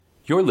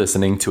You're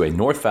listening to a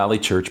North Valley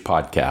Church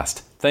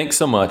podcast. Thanks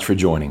so much for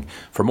joining.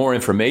 For more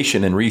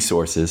information and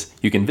resources,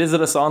 you can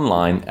visit us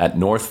online at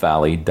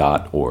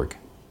northvalley.org.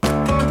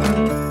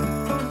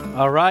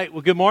 All right.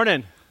 Well, good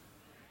morning.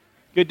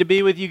 Good to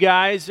be with you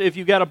guys. If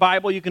you've got a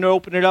Bible, you can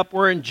open it up.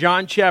 We're in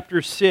John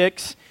chapter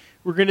 6.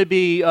 We're going to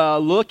be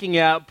looking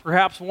at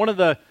perhaps one of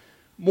the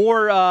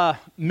more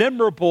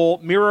memorable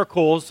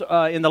miracles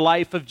in the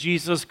life of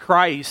Jesus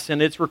Christ.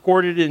 And it's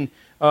recorded in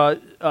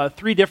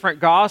three different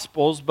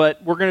Gospels,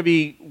 but we're going to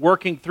be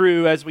working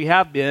through, as we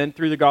have been,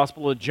 through the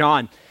Gospel of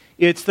John.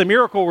 It's the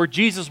miracle where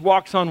Jesus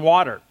walks on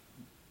water.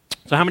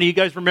 So how many of you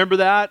guys remember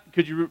that?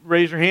 Could you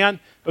raise your hand?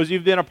 Those of you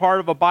who've been a part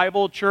of a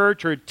Bible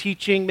church or a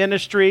teaching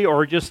ministry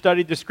or just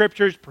studied the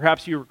Scriptures,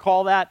 perhaps you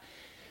recall that.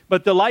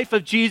 But the life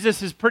of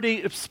Jesus is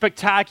pretty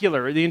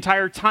spectacular. The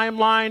entire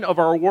timeline of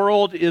our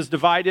world is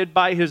divided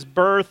by his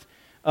birth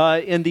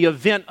in the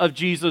event of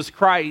Jesus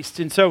Christ.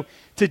 And so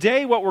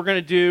today what we're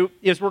going to do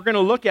is we're going to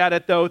look at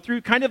it, though,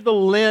 through kind of the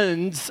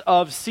lens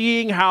of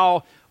seeing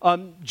how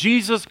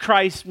Jesus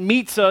Christ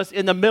meets us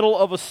in the middle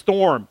of a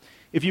storm.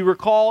 If you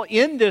recall,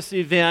 in this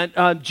event,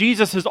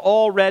 Jesus has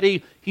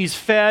he's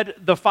fed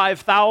the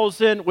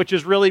 5,000, which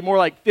is really more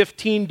like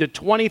 15 to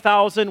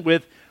 20,000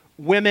 with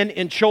women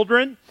and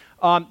children.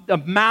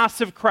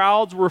 Massive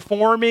crowds were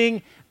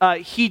forming.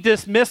 He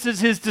dismisses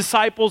his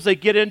disciples. They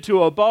get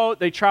into a boat.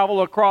 They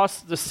travel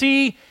across the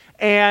sea,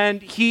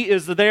 and he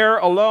is there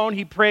alone.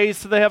 He prays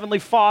to the Heavenly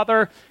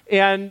Father,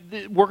 and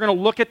we're going to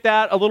look at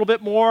that a little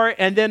bit more.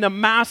 And then a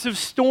massive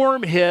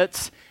storm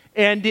hits,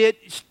 and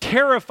it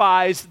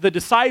terrifies the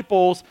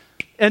disciples,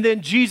 and then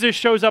Jesus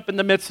shows up in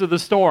the midst of the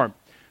storm.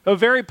 A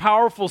very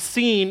powerful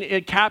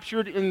scene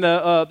captured in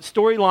the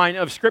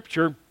storyline of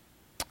Scripture,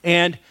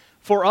 and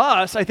for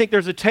us, I think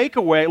there's a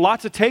takeaway,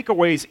 lots of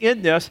takeaways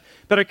in this,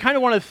 but I kind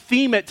of want to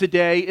theme it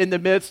today in the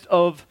midst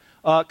of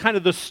kind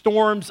of the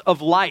storms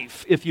of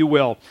life, if you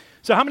will.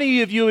 So how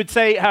many of you would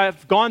say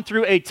have gone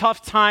through a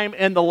tough time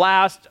in the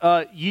last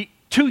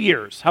 2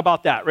 years? How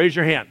about that? Raise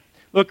your hand.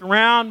 Look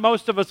around.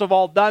 Most of us have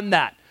all done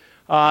that.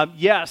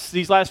 Yes,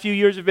 these last few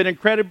years have been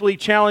incredibly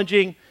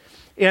challenging,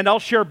 and I'll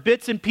share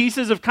bits and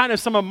pieces of kind of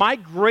some of my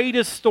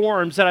greatest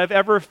storms that I've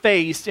ever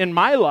faced in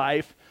my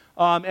life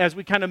as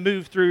we kind of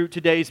move through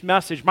today's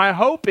message. My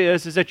hope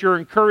is that you're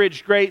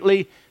encouraged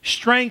greatly,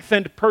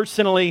 strengthened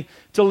personally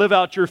to live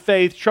out your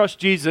faith, trust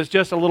Jesus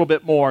just a little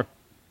bit more.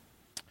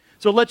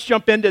 So let's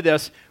jump into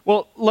this.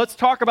 Well, let's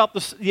talk about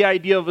the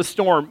idea of a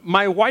storm.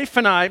 My wife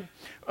and I,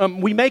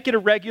 we make it a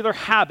regular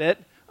habit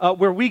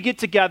where we get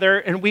together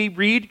and we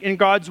read in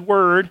God's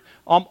Word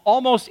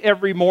almost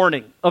every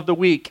morning of the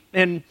week.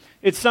 And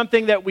it's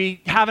something that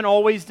we haven't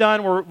always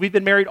done. We've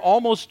been married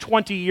almost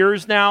 20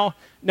 years now.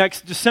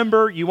 Next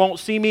December, you won't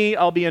see me.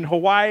 I'll be in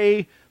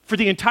Hawaii for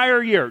the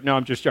entire year. No,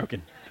 I'm just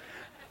joking.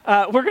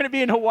 We're going to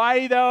be in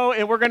Hawaii, though,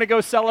 and we're going to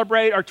go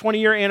celebrate our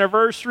 20-year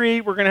anniversary.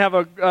 We're going to have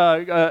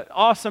an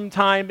awesome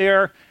time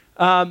there.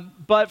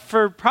 But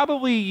for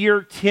probably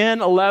year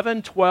 10,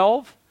 11,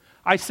 12,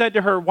 I said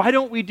to her, why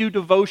don't we do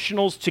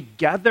devotionals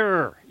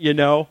together,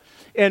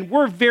 And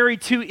we're very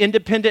two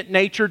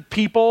independent-natured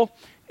people,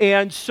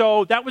 and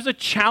so that was a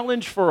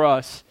challenge for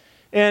us.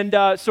 And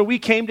so we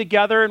came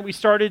together and we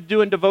started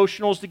doing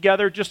devotionals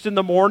together just in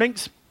the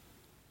mornings.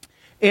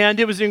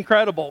 And it was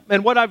incredible.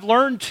 And what I've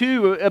learned,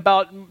 too,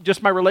 about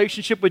just my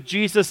relationship with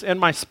Jesus and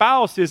my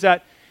spouse is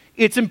that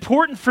it's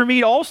important for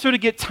me also to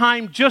get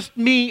time just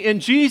me and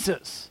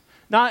Jesus.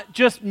 Not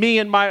just me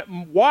and my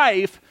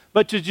wife,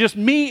 but to just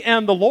me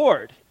and the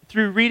Lord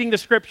through reading the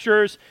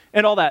Scriptures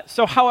and all that.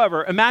 So,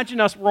 however, imagine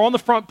we're on the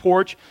front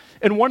porch,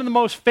 and one of the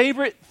most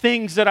favorite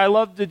things that I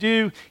love to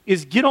do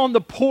is get on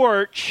the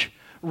porch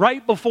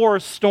right before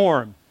a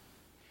storm.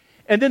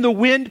 And then the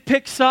wind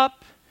picks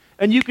up,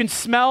 and you can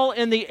smell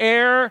in the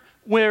air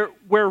where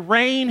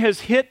rain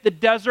has hit the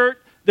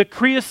desert. The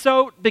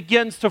creosote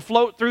begins to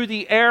float through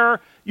the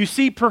air. You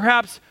see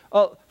perhaps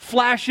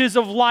flashes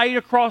of light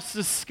across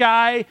the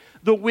sky.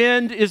 The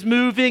wind is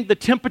moving, the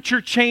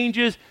temperature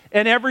changes,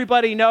 and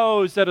everybody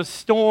knows that a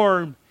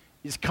storm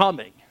is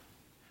coming.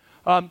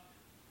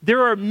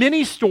 There are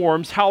many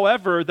storms,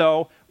 however,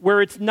 though,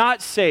 where it's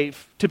not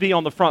safe to be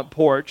on the front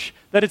porch,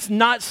 that it's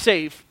not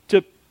safe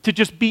to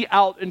just be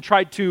out and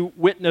try to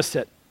witness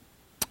it.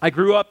 I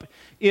grew up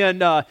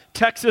in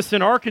Texas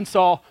and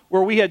Arkansas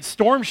where we had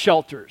storm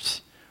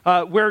shelters,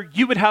 where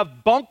you would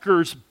have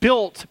bunkers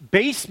built,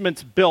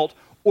 basements built,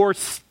 or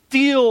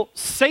steel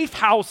safe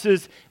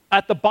houses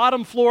at the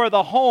bottom floor of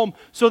the home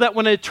so that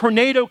when a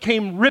tornado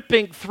came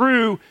ripping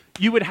through,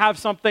 you would have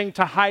something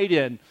to hide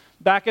in.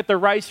 Back at the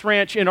Rice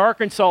Ranch in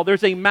Arkansas,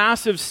 there's a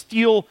massive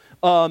steel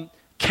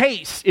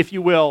case, if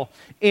you will,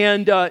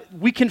 and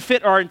we can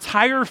fit our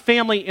entire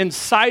family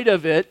inside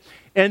of it,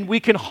 and we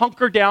can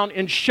hunker down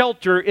and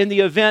shelter in the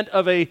event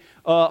of a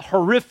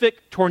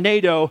horrific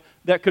tornado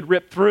that could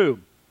rip through.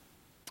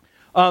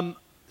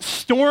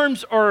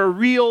 Storms are a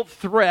real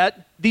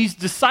threat. These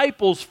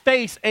disciples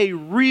face a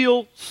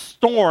real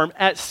storm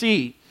at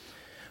sea.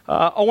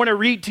 I want to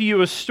read to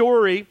you a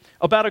story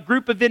about a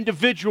group of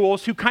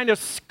individuals who kind of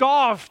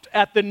scoffed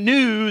at the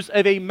news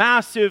of a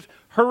massive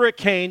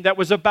hurricane that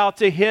was about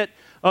to hit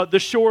the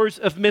shores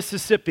of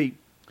Mississippi.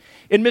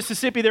 In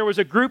Mississippi, there was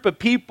a group of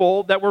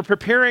people that were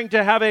preparing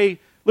to have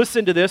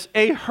listen to this,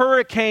 a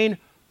hurricane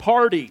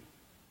party.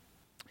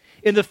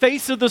 In the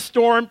face of the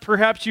storm,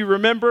 perhaps you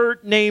remember,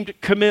 named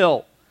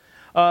Camille.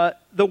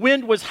 The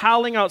wind was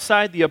howling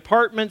outside the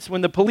apartments when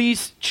the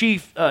police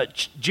chief,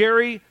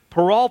 Jerry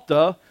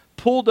Peralta,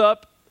 pulled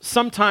up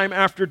sometime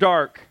after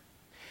dark.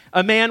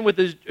 A man with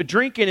a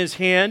drink in his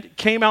hand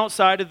came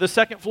outside of the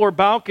second floor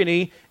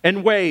balcony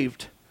and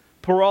waved.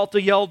 Peralta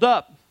yelled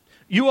up,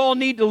 "You all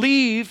need to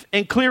leave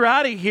and clear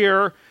out of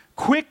here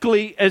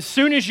quickly as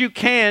soon as you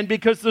can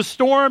because the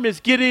storm is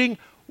getting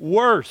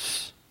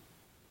worse."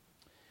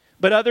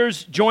 But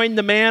others joined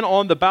the man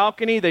on the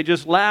balcony. They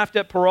just laughed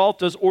at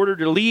Peralta's order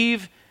to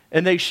leave,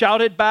 and they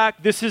shouted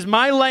back, "This is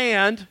my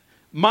land,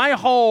 my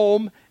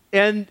home,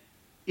 and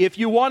if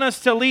you want us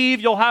to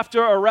leave, you'll have to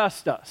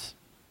arrest us."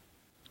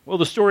 Well,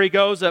 the story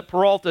goes that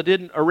Peralta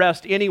didn't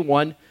arrest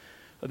anyone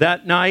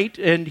that night,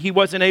 and he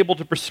wasn't able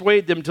to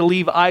persuade them to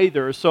leave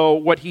either. So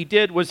what he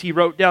did was he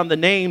wrote down the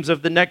names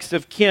of the next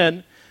of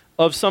kin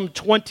of some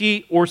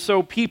 20 or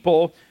so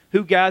people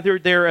who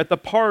gathered there at the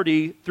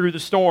party through the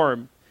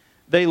storm.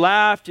 They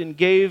laughed and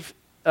gave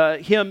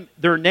him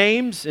their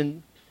names,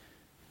 and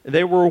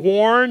they were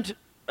warned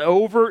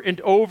over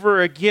and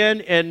over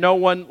again, and no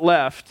one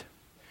left.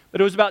 But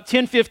it was about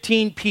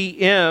 10:15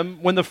 p.m.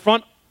 when the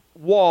front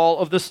wall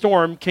of the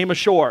storm came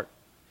ashore.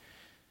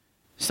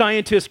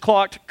 Scientists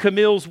clocked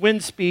Camille's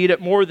wind speed at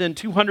more than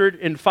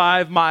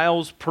 205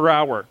 miles per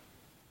hour.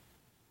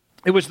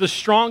 It was the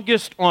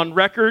strongest on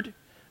record,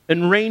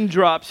 and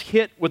raindrops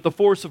hit with the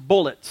force of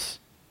bullets.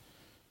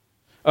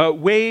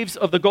 Waves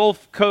of the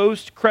Gulf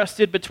Coast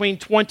crested between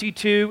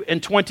 22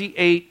 and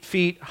 28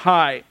 feet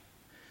high.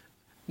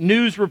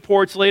 News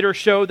reports later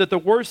showed that the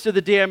worst of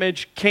the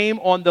damage came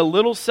on the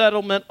little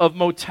settlement of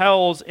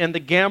motels and the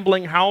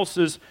gambling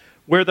houses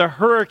where the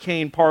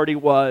hurricane party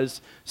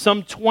was.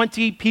 Some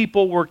 20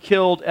 people were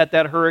killed at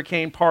that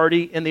hurricane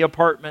party in the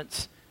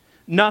apartments.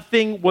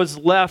 Nothing was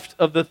left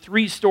of the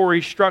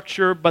 3-story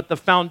structure but the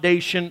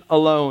foundation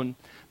alone.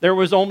 There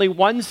was only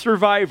one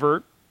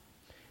survivor.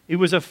 He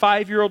was a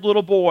 5-year-old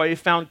little boy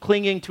found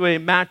clinging to a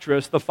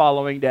mattress the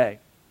following day.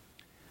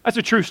 That's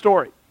a true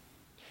story.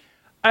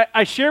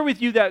 I share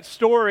with you that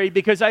story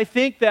because I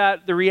think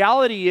that the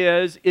reality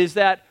is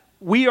that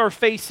we are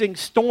facing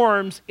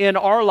storms in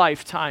our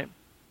lifetime.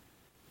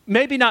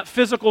 Maybe not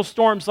physical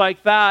storms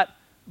like that,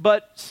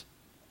 but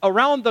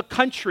around the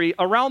country,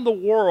 around the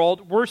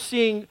world, we're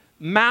seeing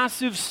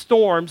massive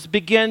storms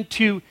begin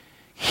to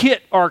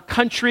hit our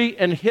country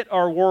and hit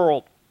our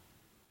world.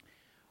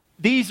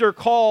 These are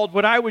called,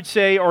 what I would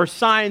say, are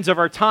signs of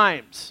our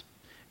times.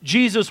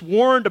 Jesus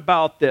warned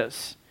about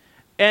this.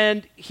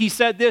 And he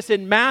said this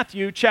in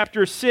Matthew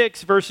chapter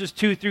 6, verses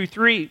 2 through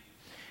 3.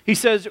 He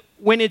says,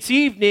 "When it's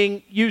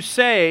evening, you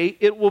say,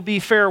 'It will be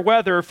fair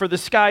weather, for the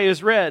sky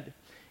is red.'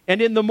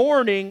 And in the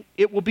morning,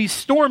 'It will be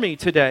stormy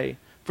today,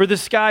 for the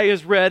sky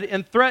is red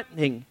and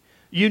threatening.'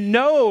 You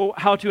know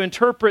how to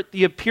interpret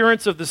the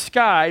appearance of the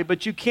sky,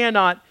 but you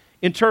cannot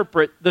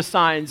interpret the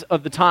signs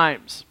of the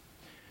times."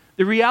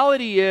 The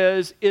reality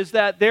is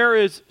that there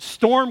is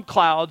storm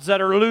clouds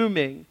that are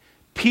looming.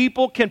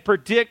 People can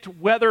predict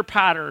weather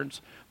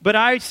patterns. But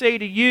I say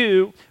to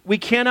you, we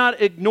cannot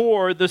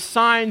ignore the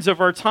signs of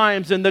our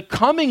times and the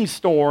coming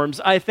storms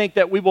I think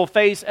that we will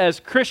face as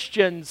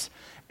Christians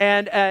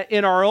and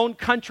in our own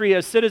country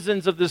as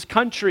citizens of this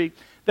country,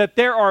 that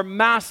there are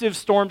massive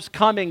storms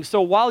coming.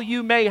 So while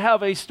you may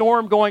have a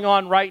storm going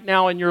on right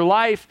now in your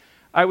life,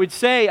 I would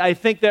say I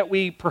think that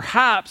we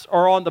perhaps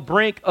are on the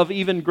brink of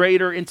even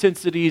greater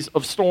intensities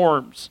of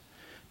storms.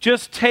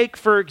 Just take,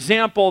 for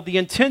example, the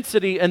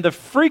intensity and the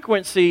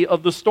frequency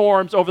of the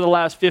storms over the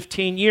last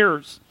 15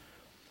 years.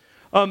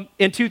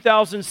 In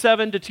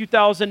 2007 to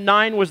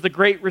 2009 was the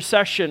Great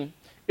Recession.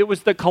 It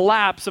was the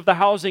collapse of the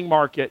housing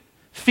market.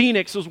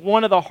 Phoenix was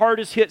one of the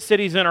hardest hit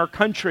cities in our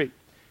country.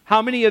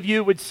 How many of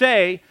you would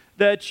say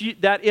that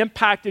that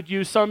impacted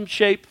you some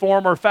shape,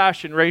 form, or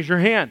fashion? Raise your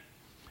hand.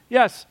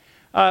 Yes.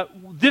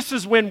 This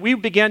is when we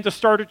began to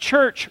start a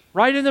church,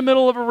 right in the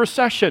middle of a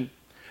recession.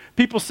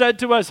 People said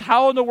to us,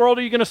 "How in the world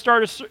are you going to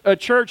start a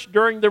church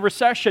during the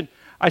recession?"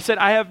 I said,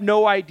 "I have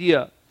no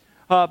idea,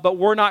 but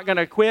we're not going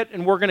to quit,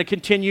 and we're going to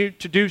continue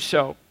to do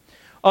so."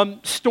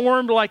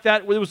 Storm like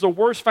that, it was the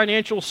worst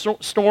financial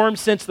storm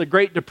since the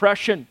Great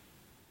Depression.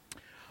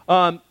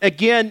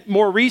 Again,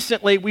 more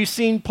recently, we've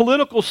seen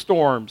political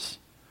storms,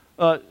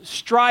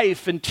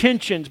 strife and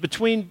tensions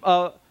between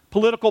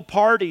political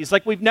parties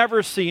like we've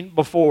never seen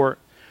before.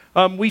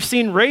 We've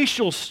seen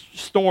racial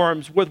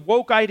storms with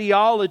woke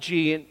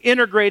ideology and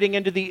integrating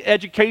into the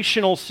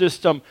educational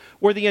system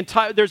where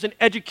there's an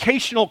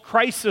educational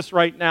crisis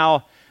right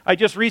now. I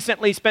just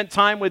recently spent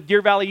time with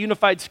Deer Valley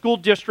Unified School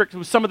District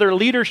with some of their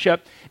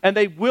leadership, and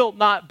they will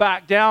not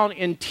back down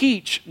and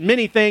teach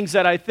many things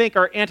that I think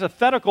are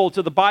antithetical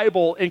to the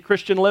Bible in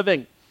Christian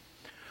living.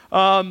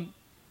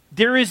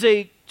 there is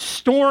a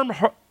storm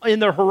in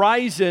the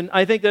horizon,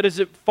 I think, that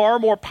is far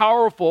more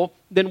powerful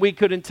than we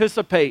could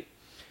anticipate.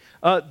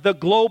 The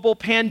global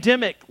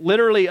pandemic,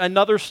 literally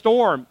another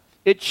storm.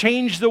 It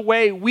changed the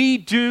way we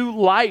do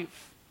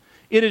life.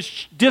 It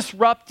has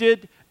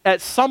disrupted, at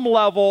some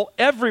level,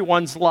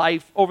 everyone's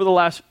life over the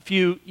last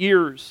few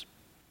years.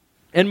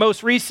 And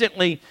most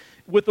recently,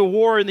 with the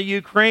war in the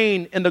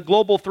Ukraine and the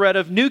global threat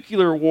of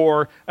nuclear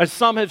war, as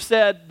some have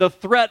said, the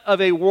threat of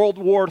a World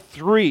War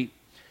III.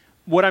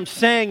 What I'm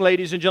saying,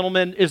 ladies and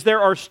gentlemen, is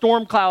there are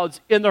storm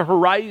clouds in the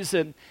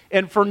horizon.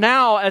 And for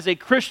now, as a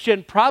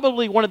Christian,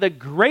 probably one of the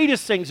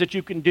greatest things that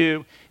you can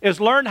do is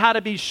learn how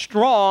to be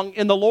strong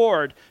in the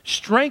Lord.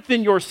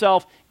 Strengthen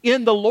yourself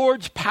in the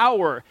Lord's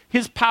power.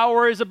 His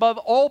power is above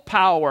all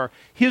power.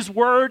 His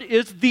word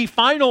is the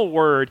final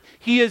word.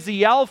 He is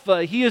the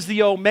Alpha. He is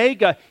the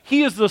Omega.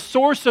 He is the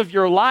source of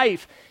your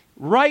life.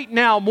 Right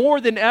now, more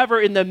than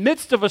ever, in the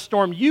midst of a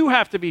storm, you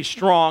have to be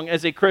strong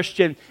as a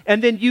Christian,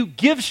 and then you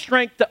give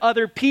strength to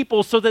other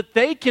people so that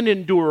they can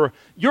endure.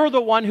 You're the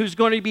one who's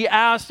going to be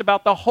asked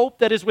about the hope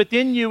that is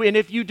within you, and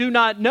if you do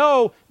not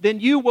know,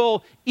 then you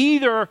will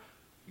either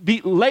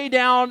lay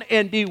down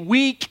and be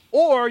weak,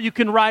 or you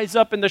can rise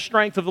up in the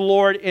strength of the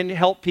Lord and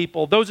help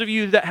people. Those of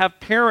you that have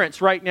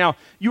parents right now,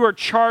 you are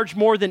charged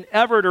more than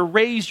ever to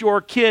raise your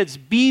kids.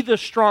 Be the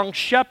strong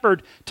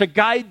shepherd to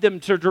guide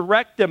them, to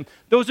direct them.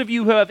 Those of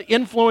you who have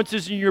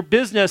influences in your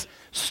business,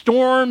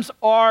 storms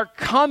are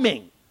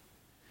coming.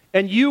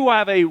 And you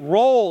have a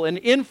role, an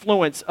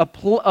influence, a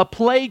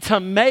play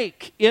to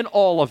make in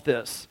all of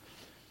this.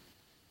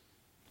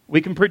 We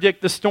can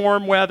predict the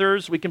storm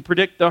weathers, we can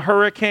predict the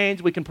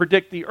hurricanes, we can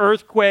predict the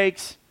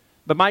earthquakes.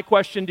 But my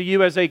question to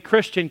you as a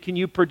Christian, can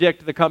you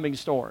predict the coming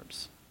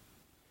storms?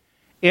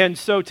 And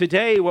so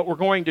today what we're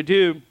going to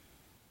do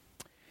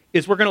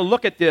is we're going to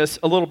look at this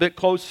a little bit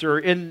closer.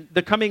 In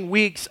the coming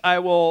weeks, I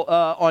will,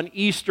 on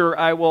Easter,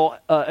 I will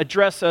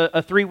address a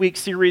 3-week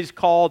series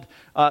called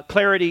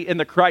Clarity in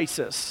the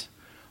Crisis.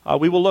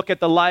 We will look at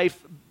the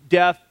life,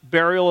 death,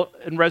 burial,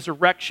 and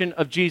resurrection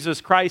of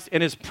Jesus Christ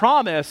and his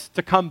promise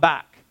to come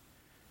back.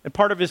 And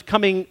part of his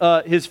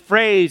his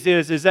phrase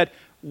is that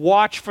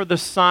watch for the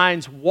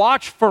signs,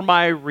 watch for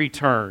my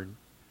return.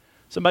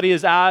 Somebody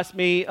has asked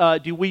me,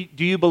 do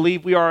you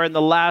believe we are in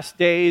the last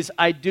days?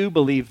 I do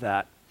believe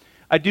that.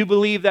 I do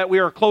believe that we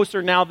are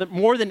closer now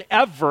more than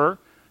ever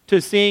to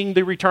seeing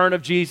the return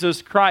of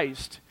Jesus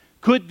Christ.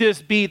 Could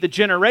this be the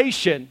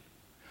generation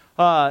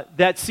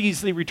that sees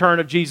the return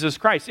of Jesus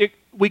Christ?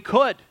 We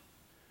could.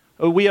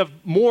 We have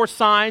more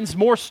signs,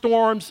 more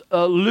storms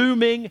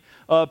looming,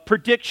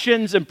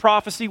 predictions and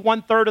prophecy.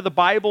 1/3 of the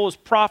Bible is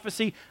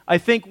prophecy. I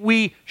think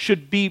we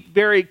should be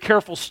very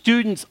careful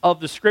students of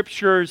the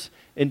Scriptures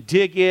and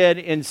dig in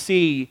and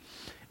see.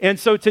 And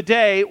so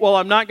today, while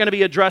I'm not going to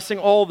be addressing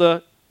all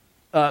the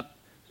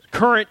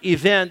current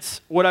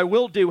events, what I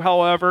will do,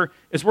 however,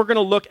 is we're going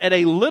to look at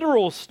a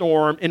literal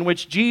storm in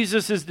which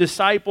Jesus'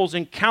 disciples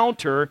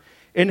encounter,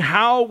 and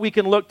how we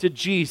can look to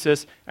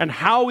Jesus and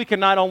how we can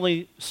not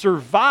only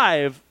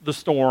survive the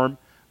storm,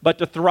 but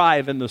to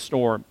thrive in the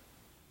storm.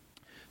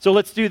 So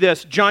let's do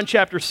this. John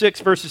chapter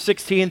 6, verses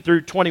 16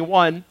 through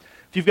 21.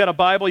 If you've got a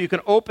Bible, you can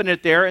open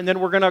it there, and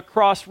then we're going to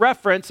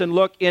cross-reference and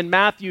look in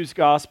Matthew's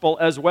gospel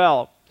as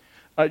well.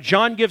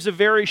 John gives a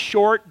very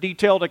short,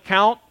 detailed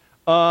account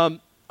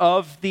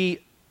of the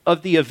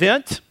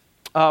event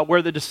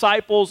where the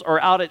disciples are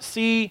out at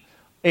sea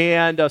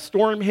and a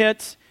storm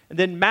hits. And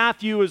then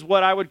Matthew is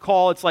what I would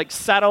call, it's like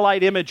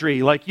satellite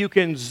imagery. Like you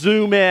can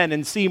zoom in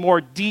and see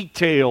more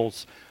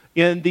details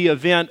in the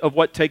event of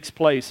what takes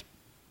place.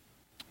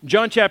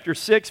 John chapter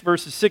 6,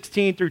 verses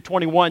 16 through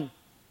 21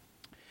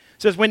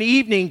 says, when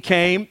evening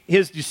came,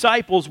 his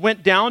disciples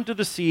went down to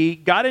the sea,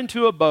 got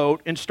into a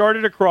boat, and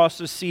started across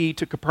the sea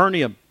to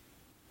Capernaum.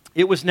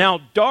 It was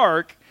now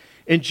dark,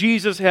 and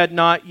Jesus had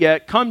not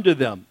yet come to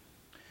them.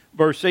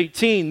 Verse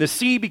 18, the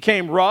sea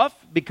became rough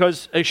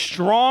because a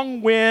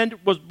strong wind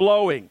was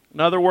blowing.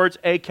 In other words,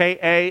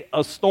 a.k.a.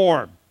 a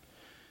storm.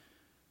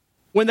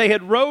 When they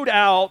had rowed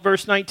out,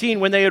 verse 19,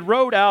 when they had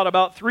rowed out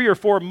about 3 or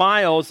 4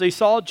 miles, they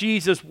saw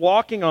Jesus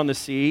walking on the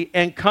sea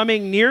and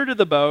coming near to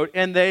the boat,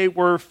 and they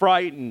were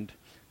frightened.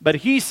 But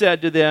he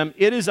said to them,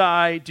 it is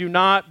I, do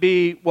not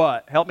be,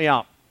 what? Help me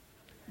out.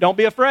 Don't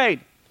be afraid.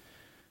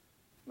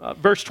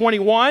 Verse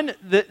 21,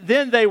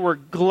 then they were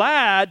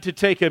glad to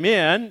take him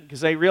in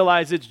because they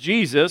realized it's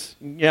Jesus.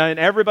 And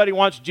everybody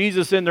wants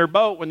Jesus in their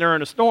boat when they're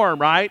in a storm,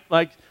 right?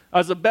 Like,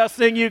 that's the best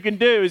thing you can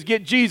do is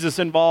get Jesus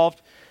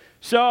involved.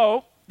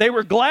 So they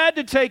were glad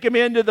to take him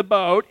into the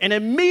boat, and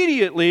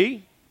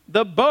immediately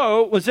the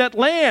boat was at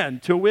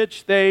land to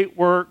which they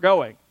were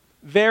going.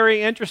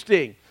 Very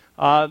interesting.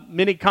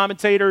 Many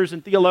commentators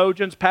and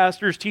theologians,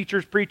 pastors,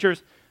 teachers,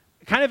 preachers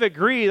kind of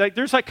agree, like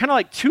there's kind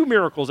of 2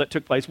 miracles that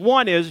took place.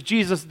 One is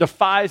Jesus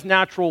defies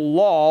natural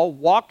law,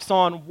 walks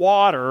on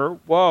water,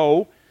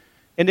 whoa.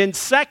 And then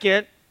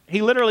second,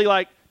 he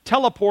literally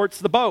teleports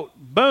the boat.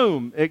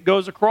 Boom, it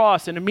goes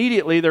across, and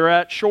immediately they're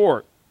at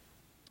shore.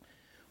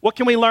 What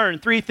can we learn?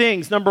 3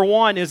 things. Number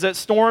 1 is that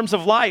storms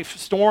of life,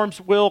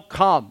 storms will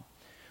come.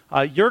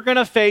 You're going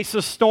to face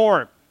a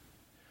storm.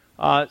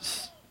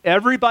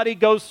 Everybody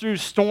goes through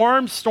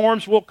storms.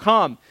 Storms will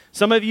come.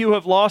 Some of you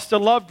have lost a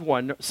loved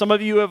one. Some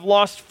of you have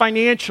lost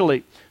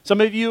financially. Some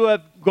of you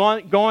have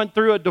gone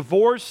through a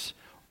divorce,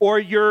 or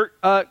you're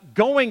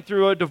going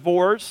through a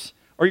divorce,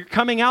 or you're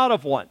coming out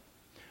of one.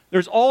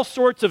 There's all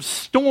sorts of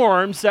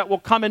storms that will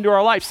come into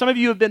our life. Some of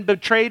you have been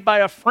betrayed by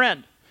a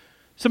friend.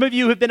 Some of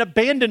you have been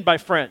abandoned by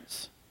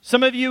friends.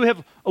 Some of you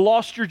have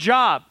lost your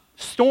job.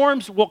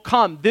 Storms will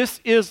come.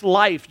 This is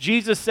life.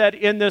 Jesus said,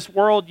 in this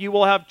world you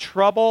will have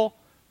trouble,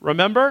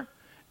 remember?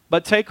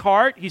 But take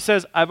heart. He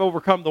says, I've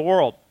overcome the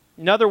world.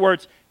 In other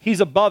words,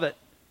 he's above it.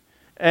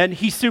 And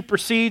he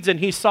supersedes and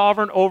he's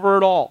sovereign over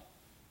it all.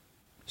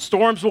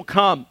 Storms will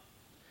come.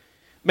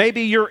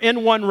 Maybe you're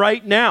in one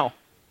right now.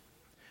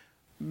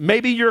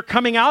 Maybe you're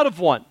coming out of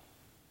one.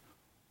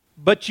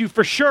 But you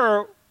for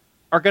sure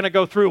are going to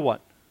go through one.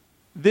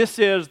 This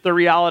is the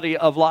reality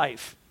of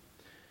life.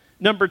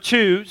 Number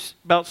 2,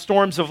 about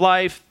storms of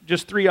life,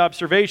 just 3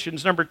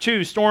 observations. Number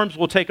 2, storms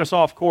will take us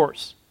off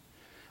course.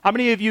 How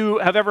many of you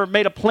have ever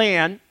made a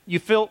plan, you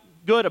feel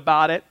good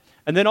about it,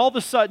 and then all of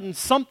a sudden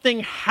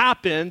something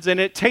happens and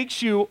it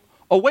takes you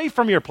away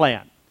from your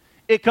plan?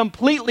 It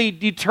completely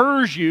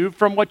deters you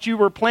from what you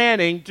were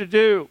planning to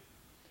do.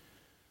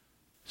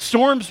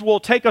 Storms will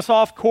take us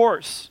off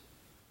course.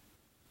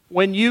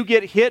 When you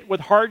get hit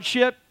with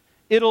hardship,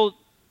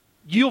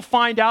 you'll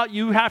find out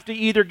you have to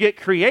either get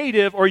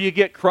creative or you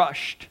get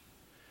crushed.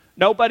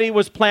 Nobody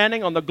was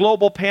planning on the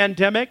global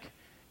pandemic.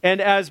 And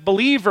as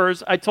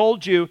believers, I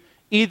told you,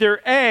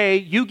 either A,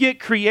 you get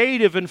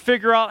creative and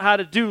figure out how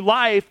to do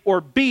life,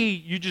 or B,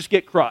 you just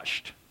get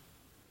crushed.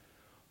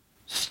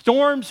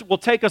 Storms will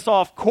take us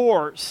off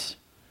course.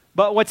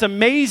 But what's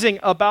amazing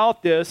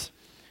about this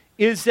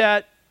is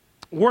that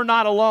we're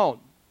not alone.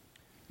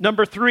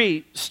 Number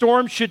 3,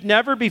 storms should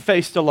never be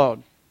faced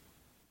alone.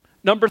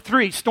 Number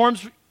 3,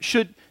 storms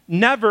should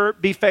never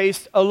be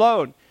faced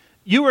alone.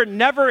 You were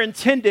never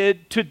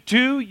intended to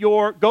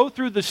go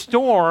through the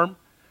storm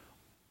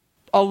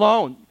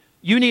alone.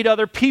 You need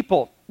other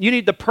people. You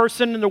need the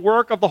person and the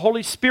work of the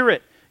Holy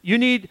Spirit. You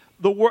need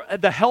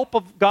the help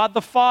of God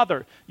the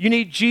Father. You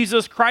need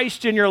Jesus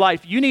Christ in your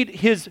life. You need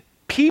his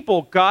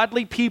people,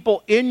 godly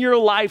people in your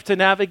life to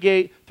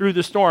navigate through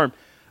the storm.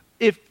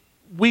 If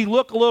we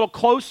look a little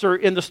closer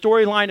in the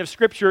storyline of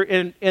Scripture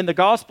in the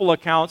gospel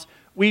accounts,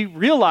 we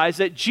realize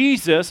that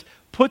Jesus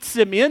puts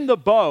them in the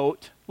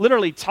boat,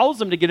 literally tells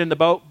them to get in the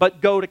boat, but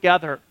go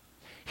together.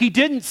 He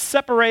didn't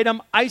separate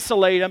them,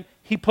 isolate them.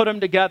 He put them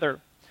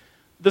together.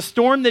 The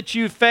storm that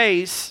you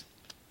face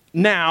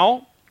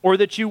now, or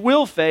that you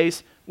will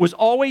face, was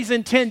always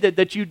intended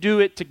that you do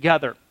it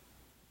together.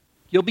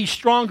 You'll be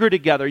stronger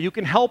together. You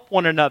can help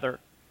one another.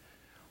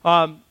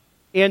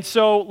 And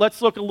so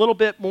let's look a little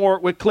bit more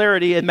with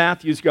clarity in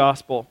Matthew's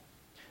gospel.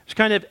 There's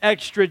kind of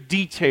extra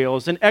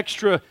details and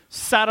extra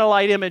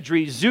satellite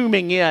imagery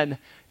zooming in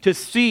to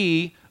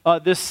see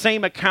this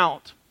same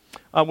account.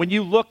 When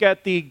you look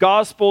at the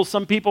gospel,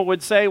 some people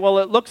would say, well,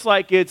 it looks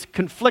like it's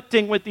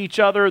conflicting with each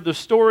other. The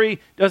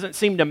story doesn't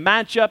seem to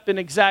match up in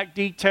exact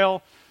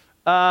detail.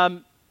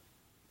 And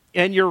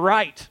you're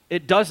right,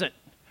 it doesn't.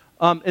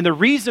 And the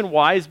reason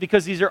why is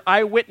because these are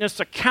eyewitness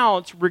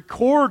accounts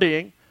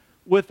recording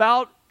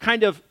without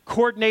kind of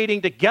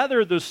coordinating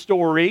together the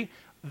story.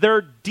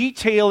 They're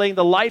detailing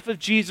the life of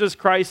Jesus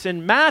Christ,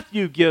 and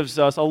Matthew gives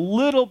us a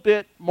little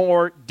bit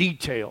more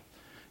detail.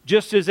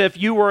 Just as if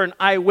you were an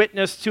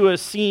eyewitness to a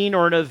scene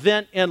or an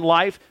event in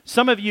life,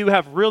 some of you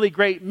have really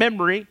great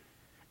memory,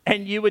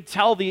 and you would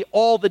tell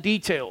all the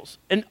details.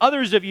 And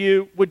others of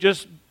you would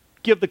just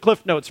give the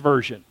Cliff Notes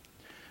version.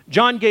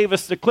 John gave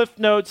us the Cliff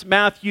Notes.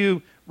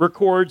 Matthew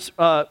records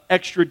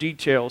extra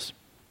details.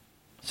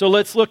 So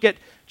let's look at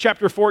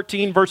chapter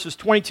 14, verses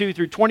 22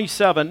 through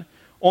 27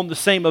 on the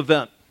same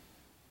event.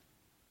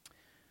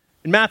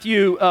 In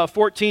Matthew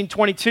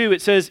 14:22,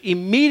 it says,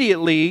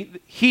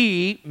 immediately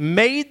he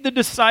made the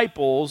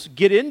disciples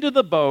get into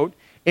the boat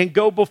and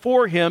go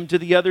before him to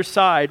the other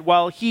side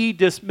while he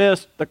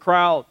dismissed the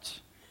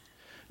crowds.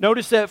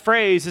 Notice that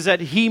phrase is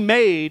that he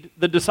made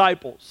the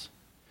disciples.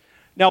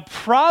 Now,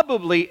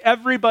 probably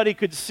everybody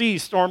could see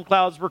storm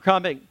clouds were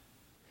coming.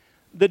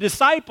 The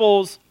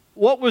disciples,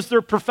 what was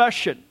their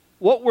profession?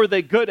 What were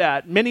they good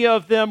at? Many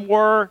of them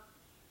were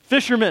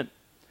fishermen.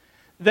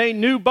 They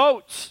knew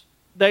boats.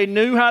 They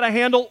knew how to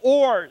handle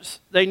oars.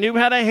 They knew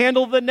how to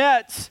handle the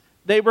nets.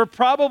 They were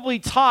probably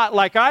taught,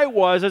 like I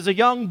was as a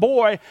young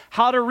boy,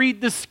 how to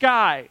read the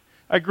sky.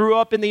 I grew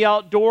up in the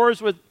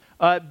outdoors with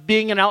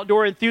being an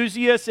outdoor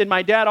enthusiast, and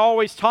my dad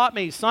always taught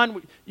me,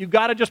 son, you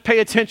got to just pay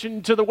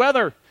attention to the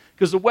weather,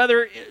 because the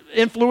weather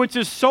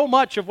influences so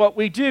much of what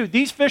we do.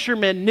 These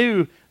fishermen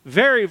knew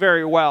very,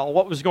 very well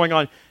what was going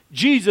on.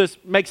 Jesus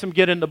makes them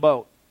get in the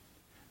boat.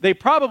 They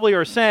probably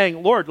are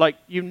saying, Lord, like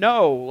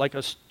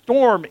a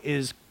storm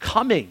is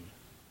coming.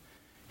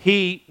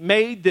 He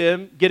made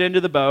them get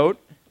into the boat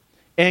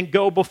and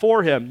go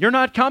before him. You're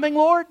not coming,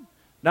 Lord?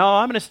 No,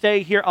 I'm going to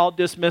stay here. I'll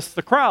dismiss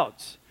the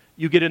crowds.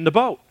 You get in the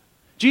boat.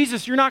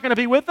 Jesus, you're not going to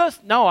be with us?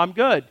 No, I'm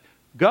good.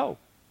 Go.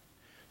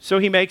 So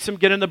he makes them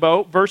get in the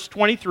boat. Verse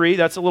 23,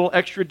 that's a little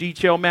extra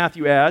detail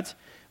Matthew adds.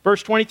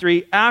 Verse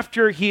 23,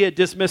 after he had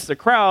dismissed the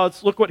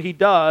crowds, look what he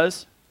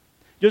does.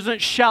 He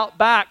doesn't shout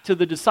back to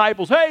the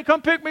disciples, hey,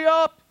 come pick me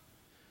up.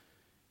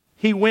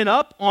 He went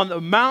up on the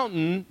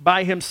mountain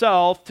by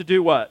himself to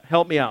do what?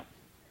 Help me out.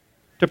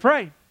 To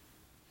pray.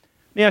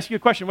 Let me ask you a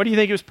question. What do you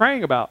think he was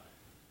praying about?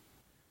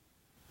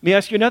 Let me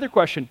ask you another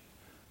question.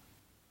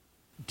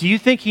 Do you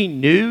think he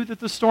knew that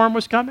the storm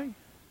was coming?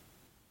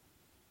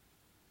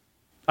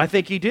 I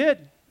think he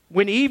did.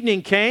 When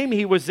evening came,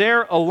 he was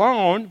there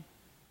alone,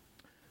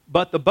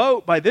 but the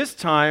boat by this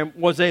time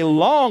was a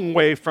long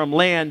way from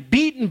land,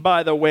 beaten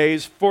by the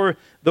waves, for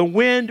the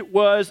wind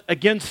was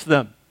against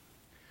them.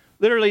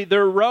 Literally,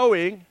 they're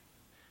rowing,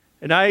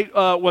 and I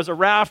was a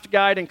raft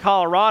guide in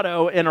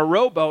Colorado, and a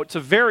rowboat's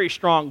a very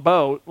strong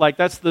boat. Like,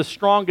 that's the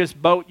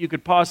strongest boat you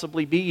could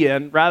possibly be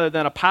in, rather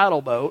than a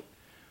paddle boat.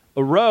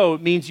 A row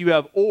means you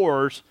have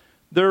oars.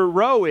 They're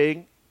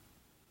rowing,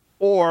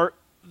 or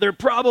they're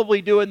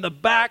probably doing the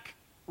back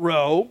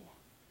row,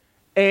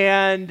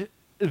 and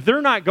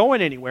they're not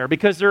going anywhere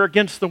because they're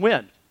against the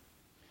wind.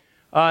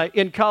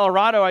 In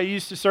Colorado, I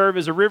used to serve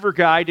as a river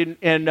guide,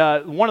 and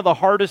one of the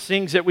hardest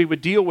things that we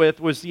would deal with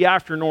was the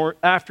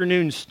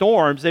afternoon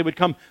storms. They would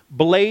come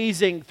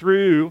blazing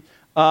through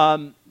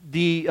that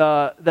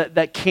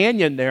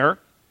canyon there.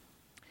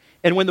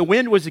 And when the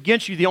wind was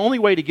against you, the only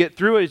way to get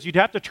through it is you'd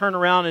have to turn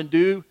around and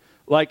do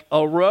like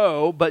a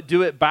row, but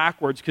do it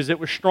backwards because it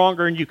was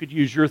stronger and you could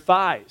use your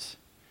thighs.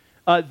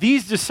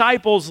 These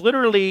disciples,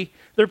 literally,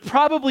 they're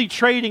probably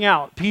trading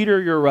out.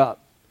 Peter, you're up.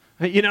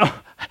 You know,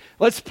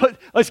 let's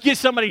get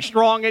somebody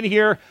strong in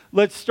here.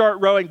 Let's start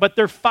rowing. But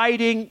they're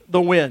fighting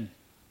the wind.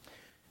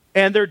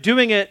 And they're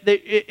doing it.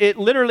 It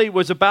literally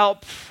was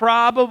about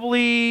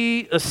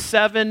probably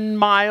 7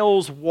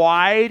 miles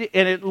wide.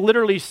 And it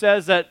literally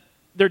says that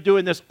they're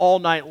doing this all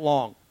night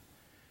long.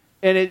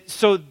 And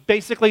so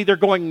basically they're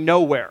going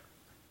nowhere.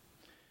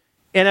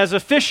 And as a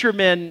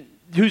fisherman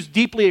who's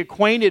deeply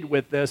acquainted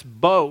with this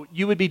boat,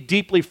 you would be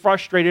deeply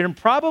frustrated and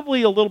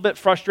probably a little bit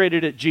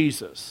frustrated at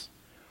Jesus.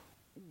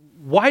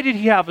 Why did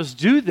he have us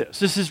do this?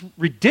 This is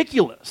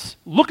ridiculous.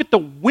 Look at the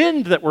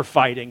wind that we're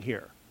fighting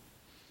here.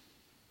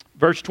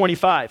 Verse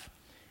 25.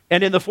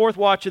 And in the fourth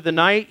watch of the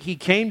night, he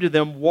came to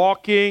them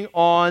walking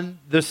on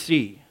the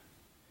sea.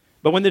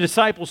 But when the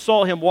disciples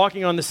saw him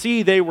walking on the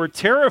sea, they were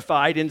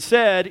terrified and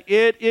said,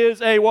 it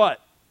is a what?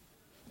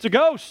 It's a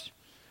ghost.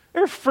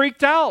 They're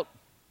freaked out.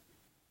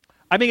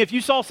 I mean, if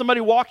you saw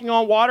somebody walking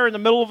on water in the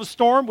middle of a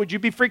storm, would you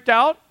be freaked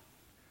out?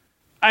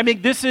 I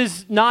mean, this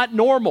is not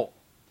normal.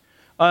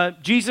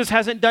 Jesus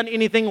hasn't done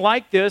anything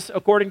like this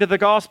according to the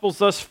Gospels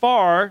thus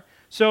far,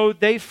 so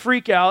they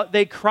freak out.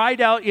 They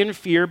cried out in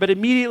fear, but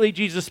immediately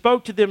Jesus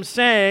spoke to them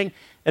saying,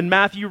 and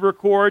Matthew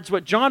records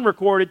what John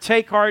recorded,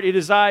 take heart, it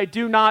is I,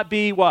 do not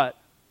be what?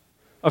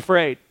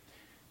 Afraid.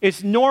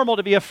 It's normal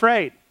to be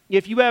afraid.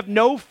 If you have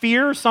no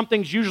fear,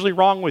 something's usually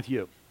wrong with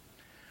you.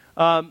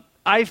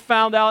 I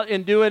found out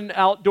in doing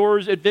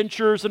outdoors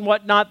adventures and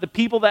whatnot, the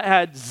people that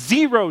had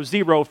zero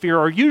fear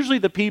are usually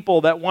the people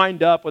that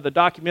wind up with a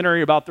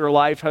documentary about their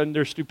life and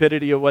their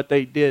stupidity of what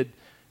they did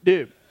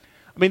do.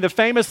 I mean, the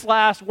famous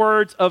last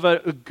words of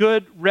a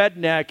good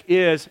redneck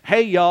is,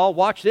 hey, y'all,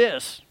 watch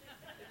this.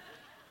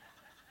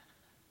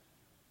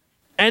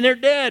 And they're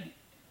dead.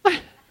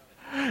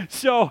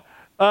 So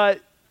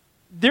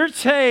they're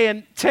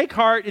saying, take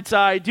heart, it's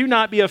I, do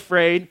not be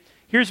afraid.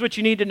 Here's what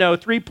you need to know.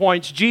 3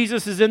 points.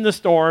 Jesus is in the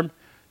storm.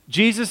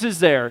 Jesus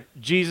is there.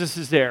 Jesus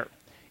is there.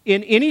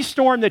 In any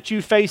storm that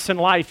you face in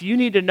life, you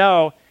need to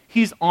know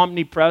he's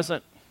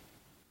omnipresent.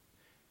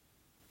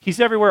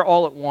 He's everywhere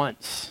all at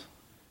once.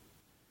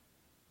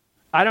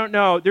 I don't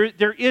know.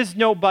 There is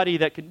nobody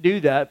that can do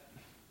that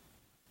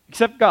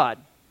except God.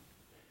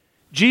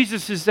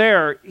 Jesus is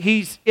there.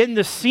 He's in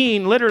the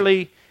scene.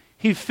 Literally,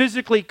 he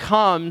physically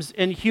comes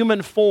in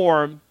human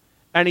form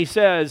and he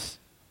says,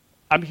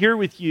 I'm here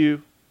with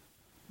you.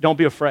 Don't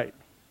be afraid.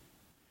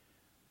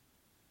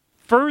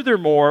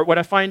 Furthermore, what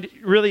I find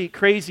really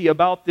crazy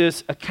about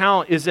this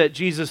account is that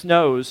Jesus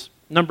knows.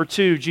 Number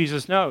 2,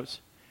 Jesus knows.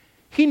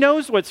 He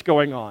knows what's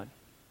going on.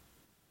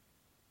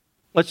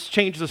 Let's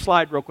change the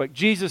slide real quick.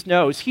 Jesus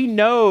knows. He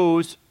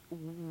knows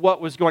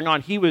what was going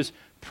on. He was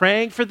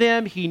praying for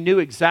them. He knew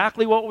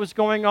exactly what was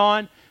going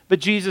on. But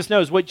Jesus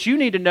knows. What you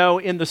need to know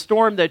in the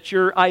storm that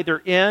you're either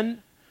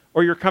in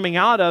or you're coming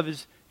out of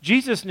is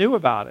Jesus knew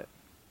about it.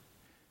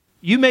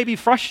 You may be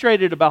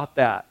frustrated about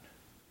that.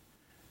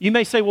 You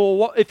may say,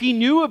 well, if he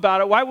knew about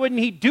it, why wouldn't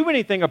he do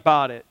anything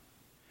about it?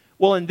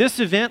 Well, in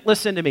this event,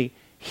 listen to me,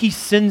 he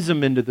sends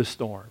them into the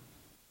storm.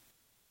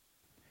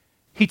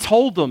 He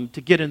told them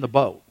to get in the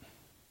boat.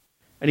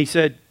 And he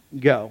said,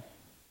 go.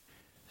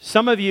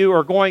 Some of you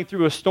are going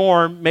through a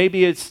storm.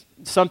 Maybe it's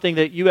something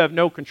that you have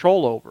no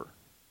control over.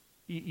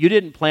 You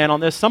didn't plan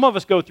on this. Some of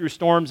us go through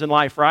storms in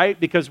life, right?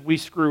 Because we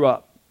screw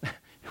up.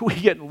 We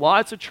get in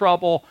lots of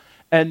trouble,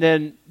 and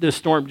then the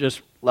storm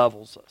just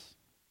levels us.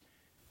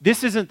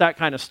 This isn't that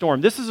kind of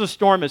storm. This is a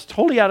storm that's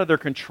totally out of their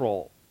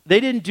control. They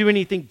didn't do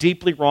anything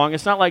deeply wrong.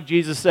 It's not like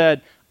Jesus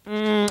said,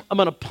 I'm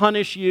going to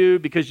punish you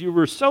because you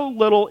were so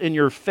little in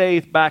your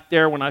faith back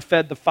there when I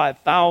fed the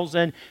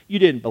 5,000. You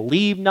didn't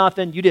believe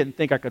nothing. You didn't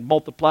think I could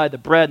multiply the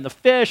bread and the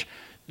fish.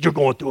 You're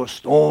going through a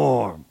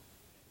storm.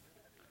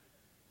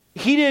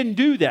 He didn't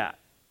do that.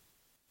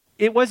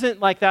 It wasn't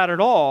like that at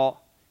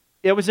all.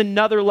 It was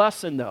another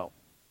lesson, though.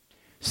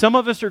 Some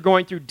of us are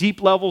going through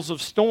deep levels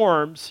of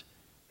storms,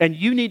 and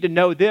you need to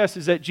know this,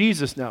 is that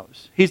Jesus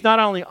knows. He's not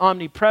only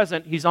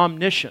omnipresent, he's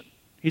omniscient.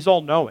 He's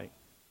all-knowing.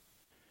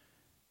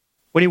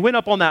 When he went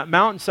up on that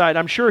mountainside,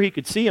 I'm sure he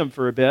could see him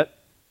for a bit,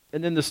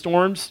 and then the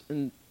storms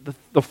and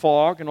the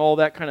fog and all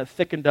that kind of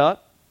thickened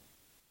up.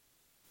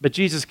 But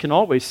Jesus can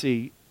always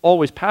see,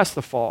 always past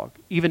the fog,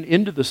 even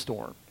into the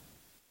storm.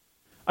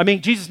 I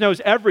mean, Jesus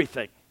knows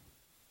everything.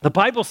 The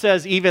Bible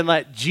says even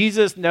that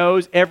Jesus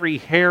knows every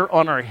hair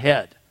on our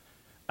head.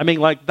 I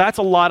mean, like, that's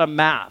a lot of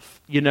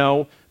math, you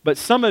know. But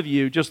some of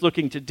you, just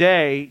looking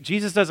today,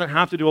 Jesus doesn't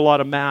have to do a lot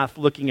of math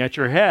looking at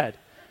your head.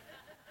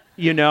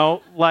 You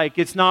know, like,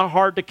 it's not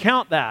hard to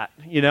count that,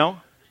 you know.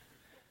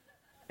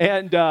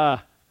 And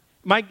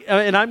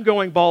I'm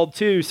going bald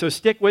too, so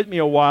stick with me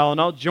a while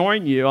and I'll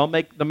join you. I'll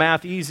make the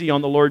math easy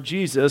on the Lord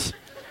Jesus.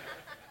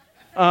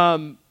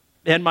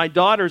 And my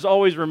daughters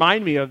always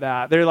remind me of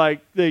that. They're like,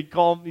 they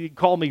call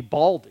me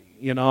Baldy,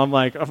 you know. I'm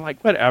like,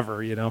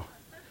 whatever, you know.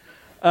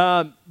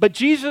 But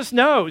Jesus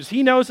knows.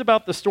 He knows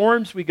about the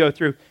storms we go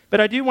through. But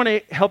I do want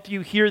to help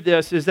you hear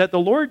this, is that the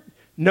Lord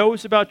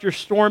knows about your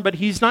storm, but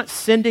he's not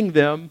sending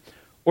them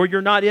or you're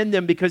not in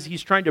them because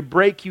he's trying to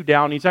break you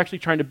down. He's actually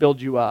trying to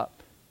build you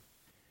up.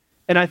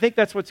 And I think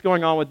that's what's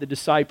going on with the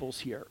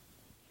disciples here.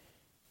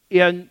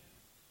 And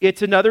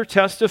it's another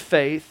test of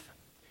faith.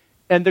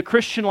 And the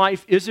Christian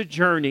life is a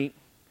journey.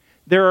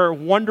 There are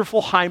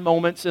wonderful high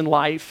moments in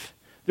life.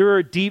 There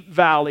are deep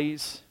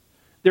valleys.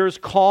 There is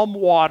calm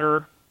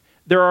water.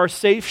 There are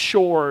safe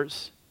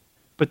shores.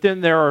 But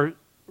then there are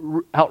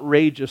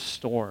outrageous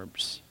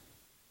storms.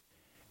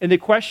 And the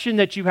question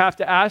that you have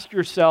to ask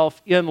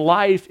yourself in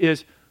life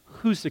is,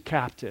 who's the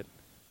captain?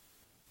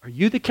 Are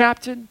you the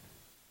captain?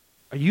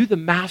 Are you the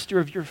master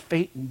of your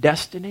fate and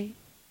destiny?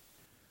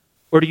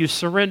 Or do you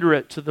surrender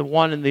it to the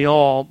one and the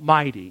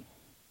almighty,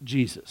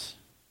 Jesus?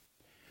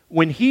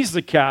 When he's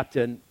the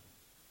captain,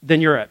 then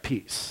you're at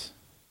peace.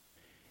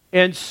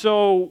 And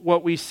so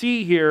what we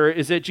see here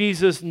is that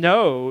Jesus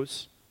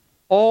knows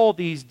all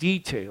these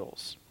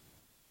details.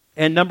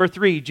 And number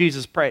 3,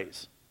 Jesus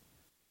prays.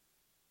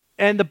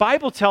 And the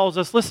Bible tells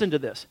us, listen to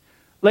this.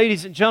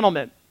 Ladies and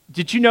gentlemen,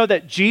 did you know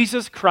that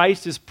Jesus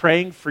Christ is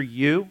praying for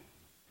you?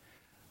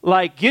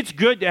 Like, it's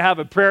good to have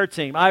a prayer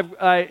team.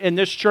 In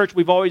this church,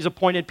 we've always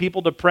appointed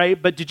people to pray.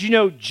 But did you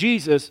know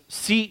Jesus,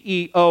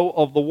 CEO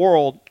of the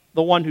world,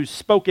 the one who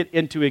spoke it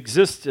into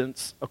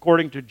existence,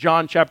 according to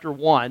John chapter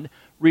 1,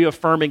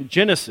 reaffirming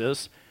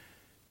Genesis,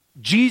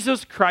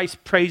 Jesus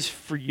Christ prays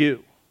for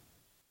you.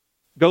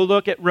 Go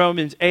look at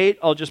Romans 8.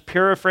 I'll just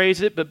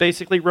paraphrase it, but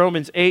basically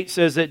Romans 8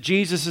 says that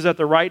Jesus is at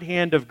the right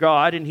hand of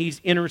God and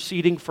he's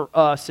interceding for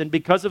us. And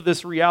because of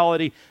this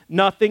reality,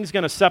 nothing's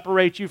going to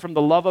separate you from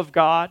the love of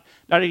God.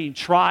 Not any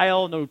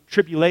trial, no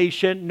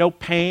tribulation, no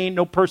pain,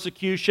 no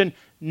persecution.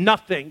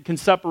 Nothing can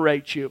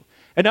separate you.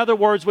 In other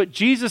words, what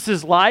Jesus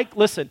is like,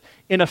 listen,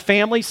 in a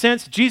family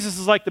sense, Jesus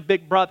is like the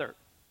big brother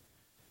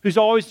who's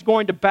always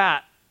going to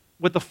bat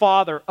with the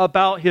father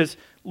about his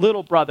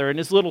little brother and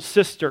his little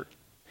sister.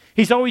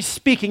 He's always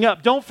speaking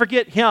up. Don't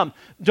forget him.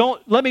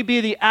 Let me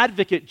be the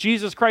advocate.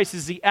 Jesus Christ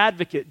is the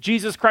advocate.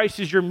 Jesus Christ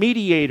is your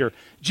mediator.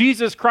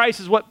 Jesus Christ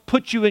is what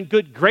puts you in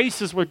good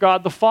graces with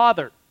God the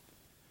Father.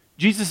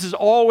 Jesus is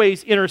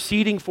always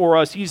interceding for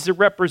us. He's the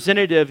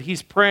representative.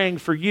 He's praying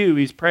for you.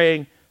 He's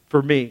praying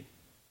for me.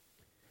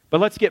 But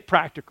let's get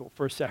practical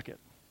for a second.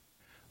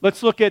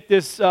 Let's look at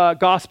this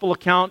gospel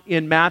account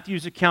in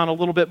Matthew's account a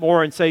little bit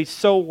more and say,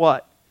 so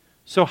what?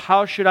 So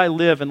how should I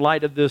live in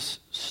light of this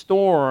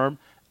storm,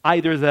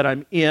 either that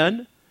I'm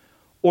in,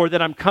 or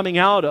that I'm coming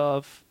out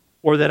of,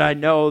 or that I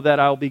know that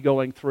I'll be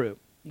going through?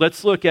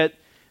 Let's look at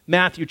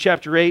Matthew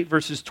chapter 8,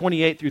 verses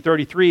 28 through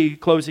 33,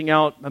 closing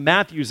out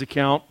Matthew's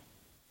account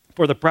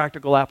for the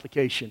practical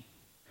application.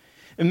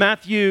 In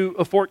Matthew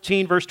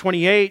 14, verse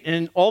 28,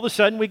 and all of a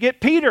sudden we get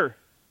Peter.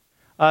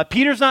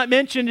 Peter's not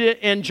mentioned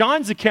in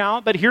John's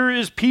account, but here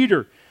is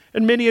Peter.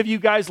 And many of you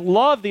guys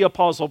love the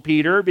Apostle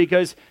Peter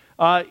because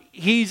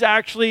he's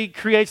actually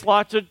creates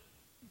lots of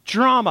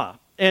drama.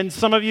 And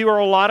some of you are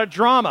a lot of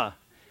drama.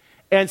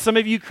 And some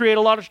of you create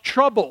a lot of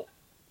trouble.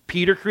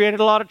 Peter created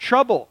a lot of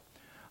trouble.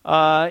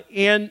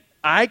 And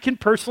I can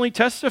personally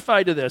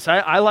testify to this.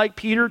 I like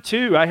Peter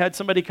too. I had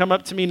somebody come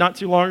up to me not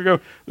too long ago.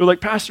 They're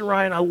like, Pastor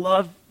Ryan, I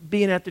love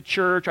being at the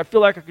church. I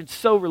feel like I can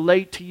so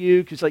relate to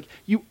you because like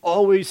you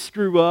always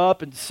screw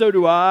up and so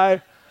do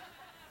I.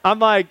 I'm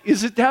like,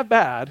 is it that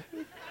bad?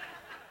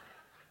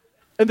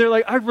 And they're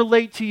like, I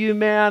relate to you,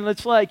 man.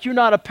 It's like, you're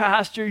not a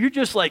pastor. You're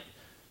just like,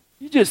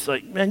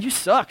 man, you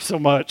suck so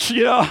much,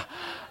 you know?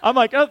 I'm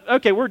like, oh,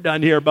 okay, we're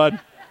done here, bud.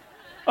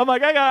 I'm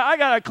like, I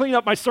gotta clean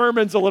up my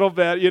sermons a little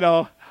bit, you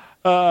know?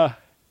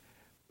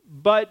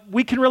 But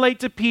we can relate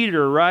to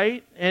Peter,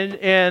 right?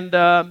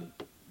 And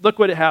look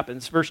what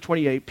happens. Verse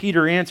 28,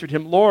 Peter answered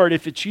him, Lord,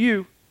 if it's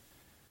you.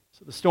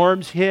 So the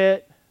storms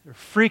hit. They're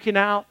freaking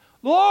out.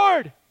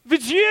 Lord, if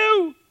it's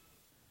you,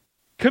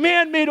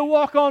 command me to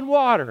walk on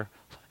water.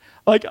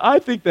 Like, I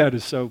think that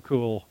is so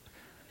cool.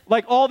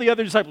 Like all the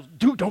other disciples,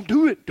 don't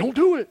do it. Don't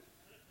do it.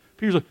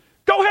 Peter's like,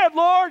 go ahead,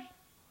 Lord.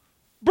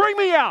 Bring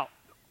me out.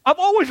 I've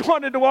always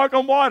wanted to walk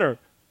on water.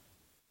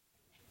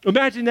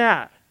 Imagine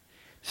that.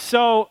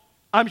 So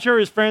I'm sure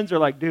his friends are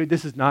like, dude,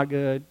 this is not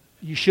good.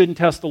 You shouldn't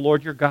test the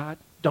Lord your God.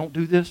 Don't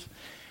do this.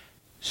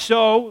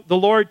 So the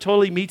Lord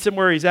totally meets him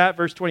where he's at.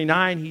 Verse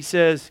 29, he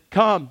says,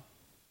 come.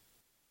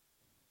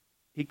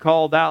 He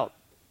called out.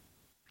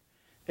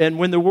 And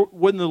when the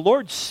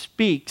Lord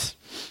speaks,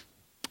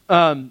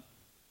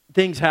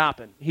 things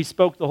happen. He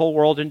spoke the whole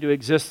world into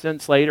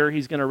existence. Later,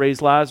 he's going to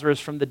raise Lazarus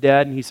from the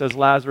dead, and he says,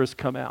 Lazarus,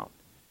 come out.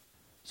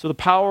 So the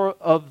power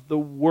of the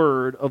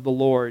word of the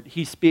Lord,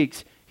 he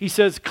speaks. He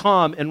says,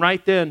 come, and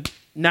right then,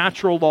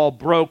 natural law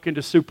broke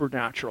into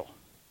supernatural.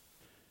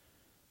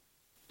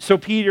 So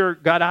Peter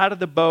got out of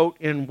the boat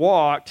and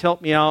walked,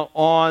 help me out,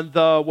 on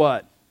the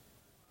what?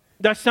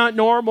 That's not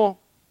normal.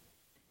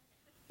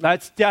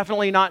 That's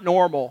definitely not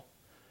normal.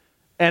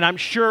 And I'm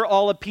sure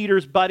all of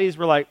Peter's buddies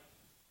were like,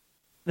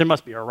 there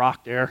must be a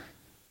rock there.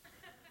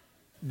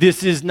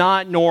 This is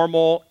not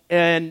normal.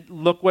 And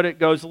look what it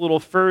goes a little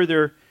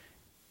further.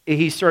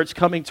 He starts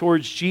coming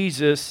towards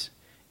Jesus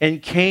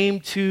and came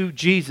to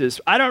Jesus.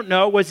 I don't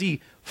know, was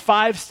he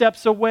 5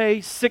 steps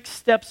away, 6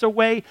 steps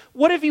away?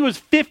 What if he was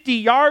 50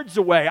 yards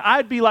away?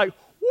 I'd be like,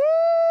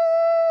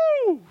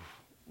 woo!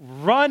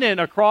 Running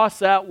across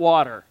that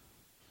water.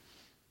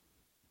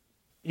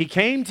 He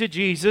came to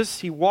Jesus.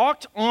 He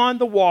walked on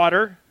the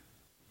water.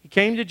 He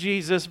came to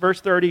Jesus,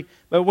 verse 30.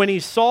 But when he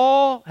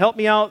saw, help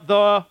me out,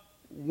 the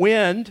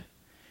wind,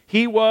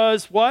 he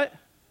was what?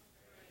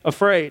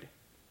 Afraid.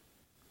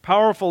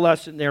 Powerful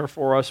lesson there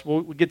for us.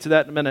 We'll get to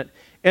that in a minute.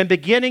 And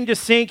beginning to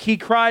sink, he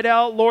cried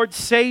out, Lord,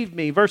 save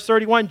me. Verse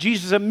 31,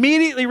 Jesus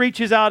immediately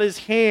reaches out his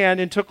hand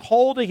and took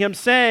hold of him,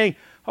 saying,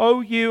 O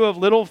you of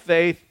little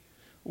faith,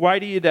 why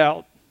do you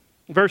doubt?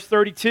 Verse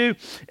 32,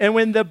 and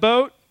when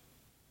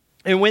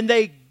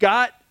they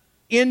got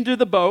into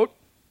the boat,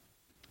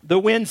 the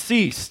wind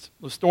ceased.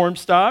 The storm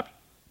stopped.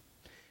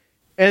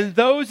 And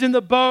those in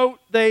the boat,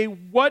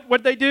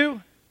 what'd they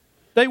do?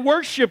 They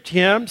worshiped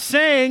him,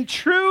 saying,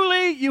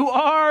 truly you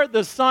are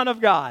the Son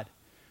of God.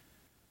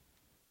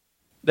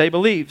 They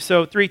believe.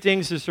 So 3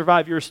 things to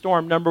survive your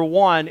storm. Number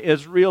 1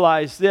 is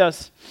realize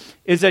this,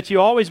 is that you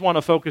always want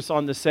to focus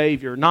on the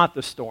Savior, not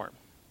the storm.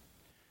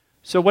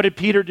 So what did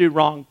Peter do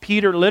wrong?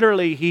 Peter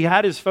literally, he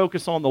had his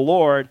focus on the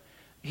Lord.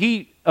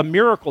 A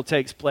miracle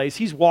takes place.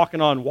 He's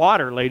walking on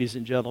water, ladies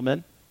and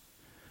gentlemen.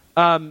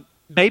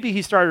 Maybe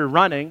he started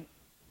running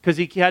because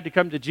he had to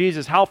come to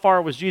Jesus. How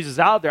far was Jesus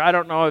out there? I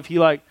don't know if he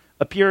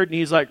appeared and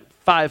he's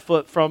 5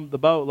 foot from the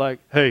boat,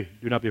 hey,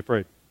 do not be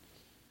afraid.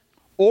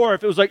 Or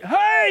if it was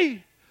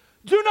hey,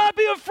 do not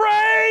be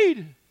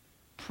afraid.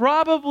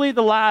 Probably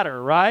the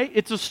latter, right?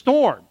 It's a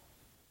storm.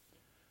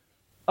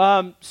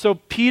 So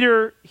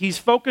Peter, he's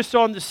focused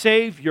on the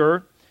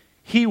Savior.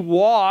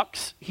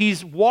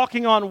 He's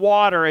walking on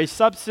water, a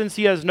substance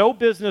he has no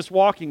business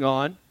walking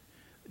on,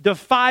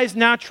 defies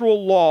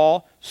natural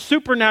law.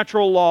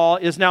 Supernatural law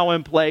is now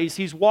in place.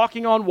 He's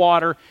walking on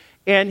water,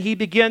 and he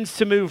begins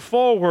to move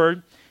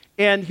forward,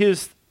 and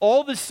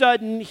all of a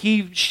sudden,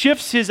 he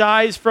shifts his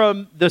eyes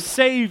from the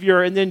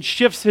Savior and then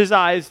shifts his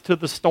eyes to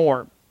the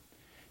storm.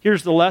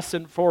 Here's the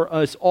lesson for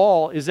us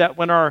all, is that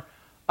when our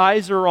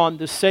eyes are on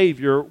the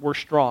Savior, we're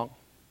strong,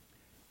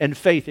 and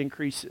faith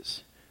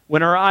increases.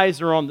 When our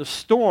eyes are on the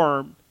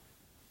storm,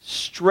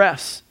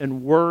 stress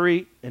and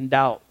worry and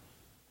doubt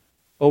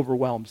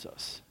overwhelms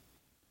us.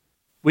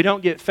 We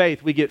don't get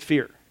faith, we get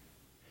fear.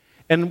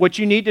 And what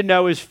you need to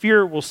know is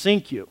fear will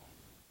sink you.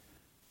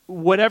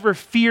 Whatever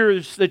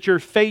fears that you're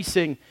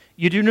facing,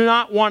 you do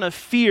not want to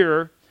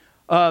fear.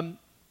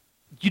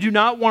 You do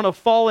not want to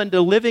fall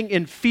into living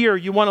in fear.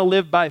 You want to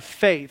live by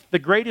faith. The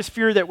greatest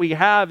fear that we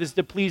have is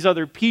to please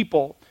other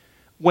people,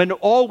 when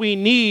all we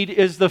need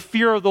is the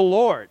fear of the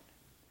Lord.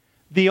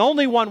 The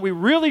only one we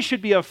really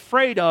should be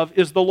afraid of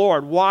is the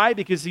Lord. Why?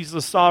 Because he's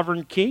the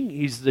sovereign king.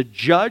 He's the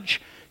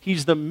judge.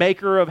 He's the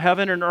maker of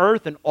heaven and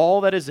earth and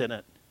all that is in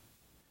it.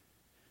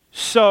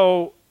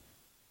 So,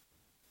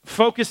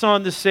 focus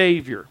on the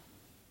Savior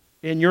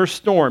in your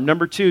storm.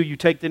 Number 2, you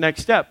take the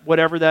next step.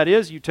 Whatever that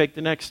is, you take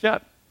the next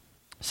step.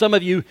 Some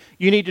of you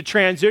need to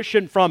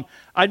transition from,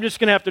 I'm just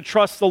going to have to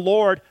trust the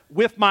Lord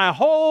with my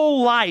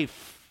whole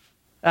life.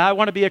 I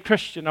want to be a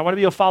Christian. I want to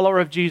be a follower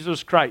of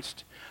Jesus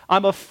Christ.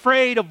 I'm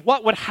afraid of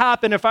what would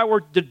happen if I were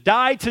to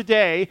die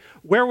today.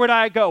 Where would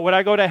I go? Would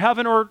I go to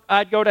heaven or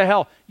I'd go to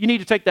hell? You need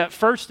to take that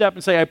first step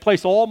and say, I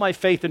place all my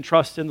faith and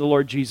trust in the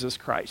Lord Jesus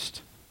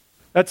Christ.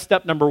 That's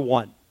step number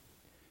 1.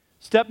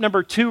 Step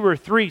number 2 or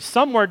 3,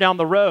 somewhere down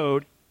the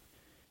road,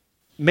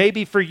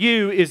 maybe for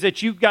you, is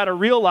that you've got to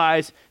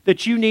realize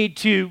that you need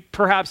to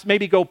perhaps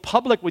maybe go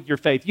public with your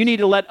faith. You need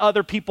to let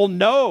other people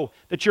know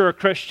that you're a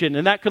Christian.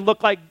 And that could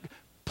look like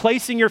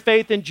placing your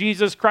faith in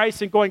Jesus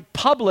Christ and going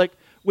public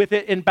with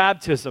it in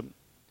baptism.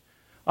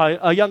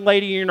 A young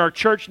lady in our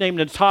church named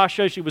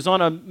Natasha, she was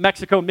on a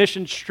Mexico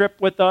mission trip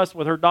with us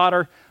with her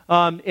daughter,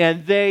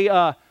 and they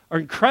are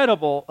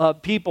incredible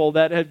people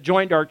that have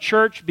joined our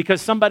church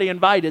because somebody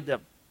invited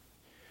them.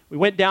 We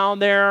went down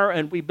there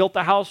and we built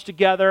a house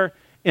together,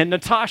 and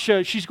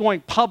Natasha, she's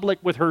going public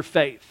with her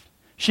faith.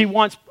 She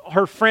wants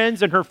her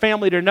friends and her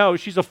family to know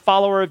she's a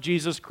follower of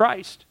Jesus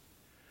Christ.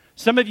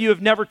 Some of you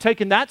have never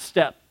taken that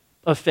step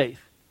of faith.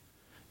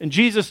 And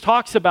Jesus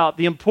talks about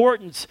the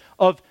importance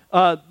of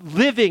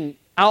living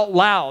out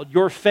loud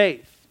your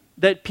faith,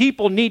 that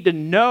people need to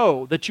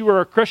know that you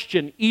are a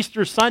Christian.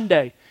 Easter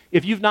Sunday,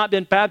 if you've not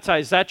been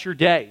baptized, that's your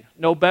day.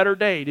 No better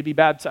day to be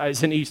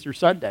baptized than Easter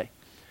Sunday.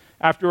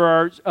 After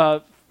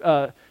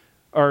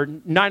our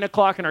 9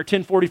 o'clock and our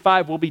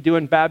 10:45, we'll be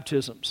doing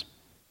baptisms.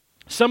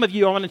 Some of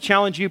you, I want to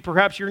challenge you,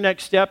 perhaps your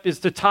next step is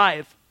to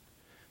tithe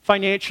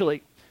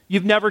financially.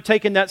 You've never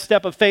taken that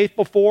step of faith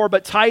before,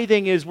 but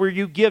tithing is where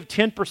you give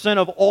 10%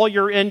 of all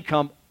your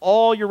income,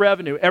 all your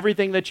revenue,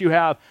 everything that you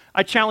have.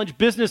 I challenge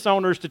business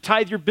owners to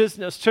tithe your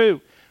business too.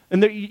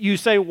 And you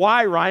say,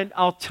 why, Ryan?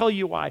 I'll tell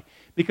you why.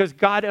 Because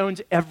God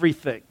owns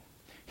everything.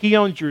 He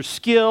owns your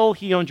skill,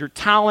 He owns your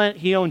talent,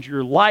 He owns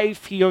your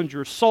life, He owns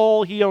your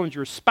soul, He owns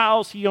your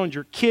spouse, He owns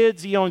your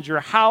kids, He owns your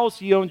house,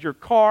 He owns your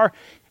car.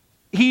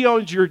 He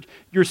owns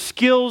your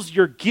skills,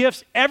 your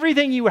gifts,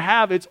 everything you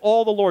have, it's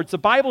all the Lord's. The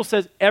Bible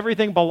says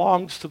everything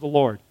belongs to the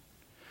Lord.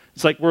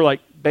 It's like we're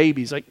like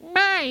babies, like,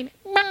 mine,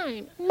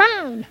 mine,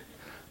 mine.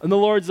 And the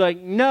Lord's like,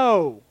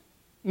 no,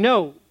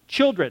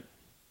 children,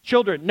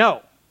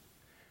 no.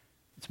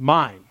 It's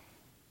mine.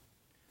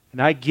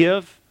 And I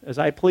give as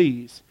I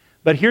please.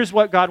 But here's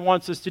what God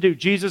wants us to do.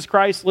 Jesus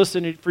Christ,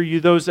 listen for you,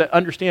 those that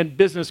understand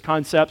business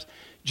concepts,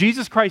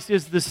 Jesus Christ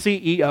is the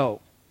CEO.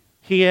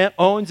 He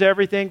owns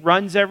everything,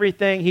 runs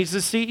everything. He's the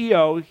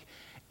CEO.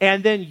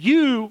 And then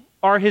you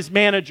are His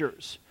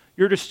managers.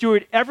 You're to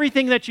steward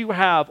everything that you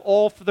have,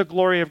 all for the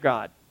glory of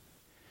God.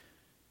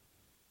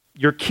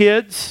 Your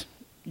kids,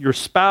 your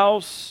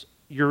spouse,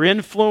 your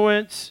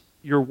influence,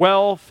 your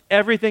wealth,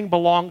 everything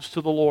belongs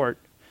to the Lord.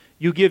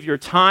 You give your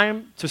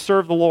time to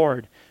serve the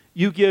Lord.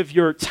 You give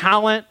your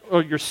talent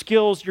or your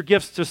skills, your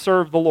gifts to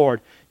serve the Lord.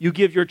 You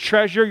give your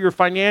treasure, your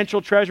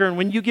financial treasure, and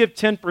when you give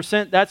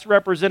 10%, that's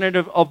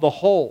representative of the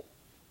whole.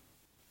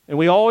 And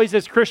we always,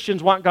 as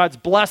Christians, want God's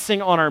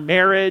blessing on our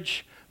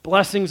marriage,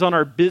 blessings on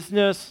our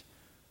business.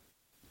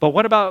 But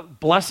what about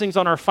blessings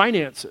on our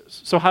finances?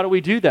 So how do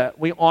we do that?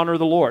 We honor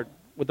the Lord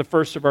with the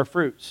first of our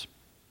fruits.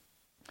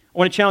 I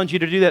want to challenge you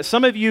to do that.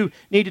 Some of you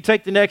need to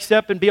take the next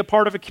step and be a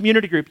part of a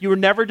community group. You were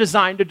never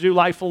designed to do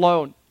life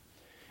alone.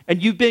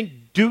 And you've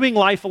been doing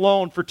life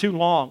alone for too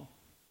long.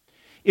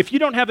 If you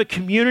don't have a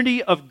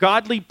community of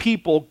godly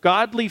people,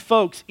 godly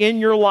folks in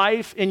your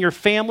life, in your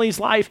family's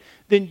life,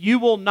 then you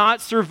will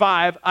not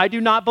survive, I do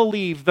not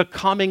believe, the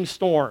coming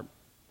storm.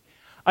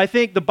 I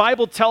think the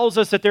Bible tells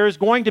us that there is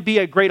going to be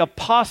a great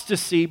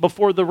apostasy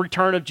before the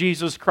return of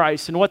Jesus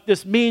Christ. And what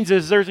this means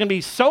is there's going to be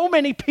so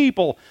many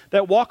people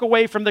that walk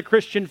away from the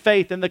Christian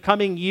faith in the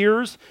coming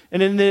years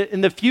and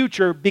in the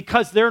future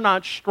because they're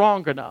not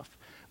strong enough.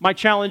 My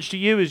challenge to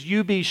you is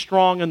you be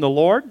strong in the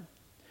Lord.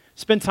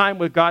 Spend time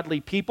with godly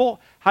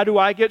people. How do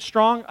I get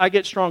strong? I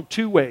get strong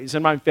two ways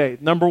in my faith.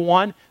 Number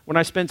one, when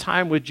I spend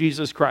time with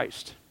Jesus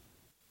Christ.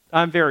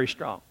 I'm very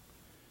strong.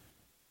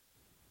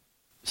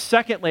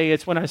 Secondly,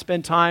 it's when I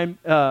spend time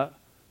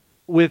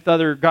with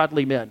other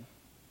godly men,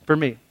 for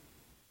me.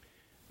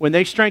 When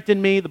they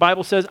strengthen me, the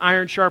Bible says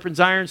iron sharpens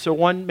iron, so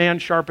one man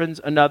sharpens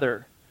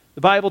another.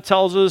 The Bible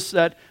tells us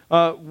that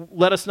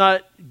let us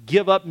not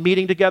give up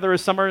meeting together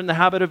as some are in the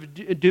habit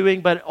of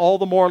doing, but all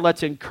the more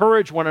let's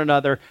encourage one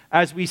another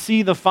as we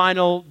see the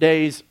final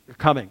days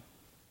coming.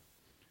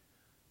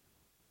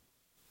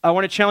 I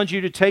want to challenge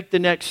you to take the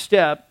next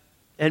step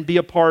and be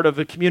a part of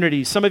a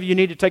community. Some of you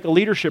need to take a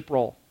leadership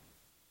role.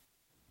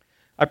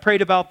 I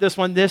prayed about this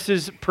one. This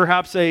is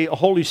perhaps a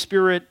Holy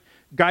Spirit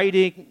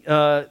guiding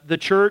the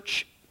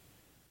church,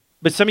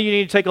 but some of you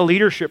need to take a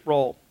leadership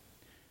role.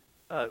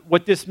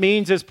 What this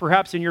means is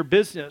perhaps in your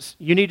business,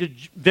 you need to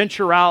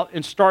venture out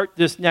and start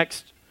this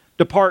next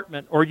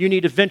department, or you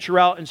need to venture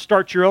out and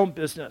start your own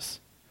business.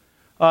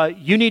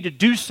 You need to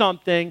do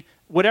something,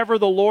 whatever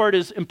the Lord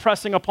is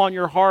impressing upon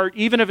your heart,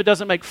 even if it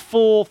doesn't make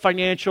full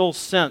financial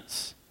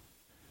sense.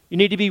 You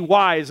need to be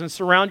wise and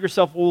surround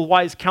yourself with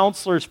wise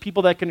counselors,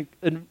 people that can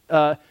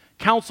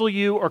counsel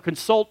you or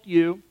consult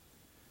you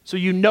so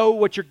you know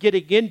what you're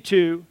getting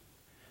into.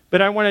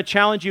 But I want to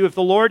challenge you, if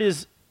the Lord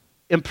is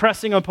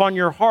impressing upon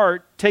your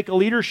heart, take a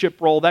leadership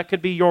role. That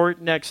could be your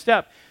next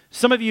step.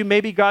 Some of you,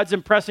 maybe God's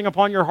impressing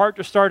upon your heart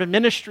to start a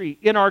ministry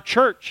in our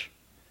church,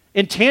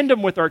 in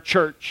tandem with our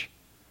church,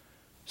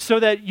 so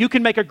that you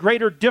can make a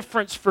greater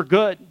difference for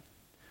good.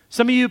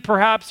 Some of you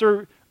perhaps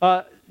are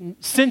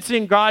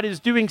sensing God is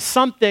doing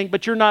something,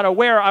 but you're not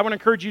aware. I want to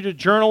encourage you to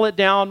journal it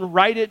down,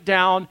 write it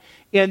down,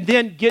 and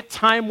then get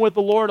time with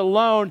the Lord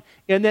alone.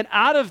 And then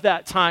out of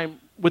that time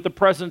with the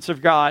presence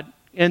of God,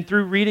 and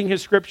through reading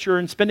His Scripture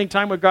and spending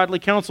time with godly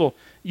counsel,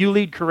 you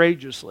lead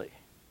courageously.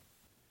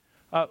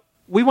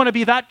 We want to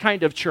be that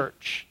kind of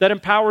church that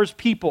empowers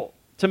people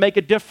to make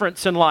a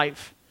difference in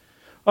life.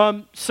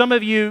 Some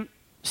of you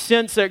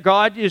sense that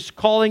God is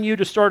calling you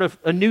to start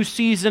a new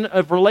season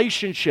of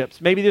relationships.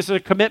 Maybe this is a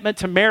commitment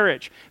to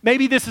marriage.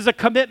 Maybe this is a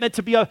commitment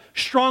to be a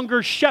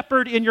stronger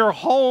shepherd in your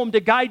home, to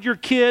guide your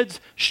kids,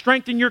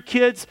 strengthen your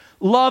kids,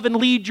 love and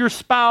lead your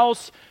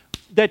spouse,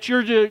 that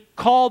you're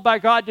called by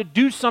God to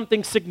do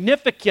something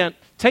significant.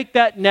 Take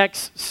that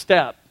next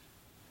step.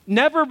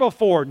 Never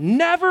before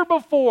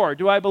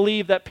do I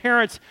believe that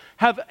parents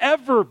have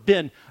ever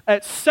been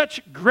at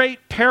such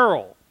great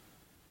peril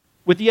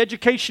with the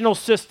educational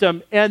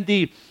system and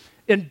the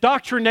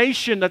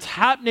indoctrination that's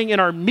happening in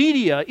our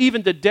media,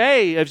 even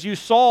today, as you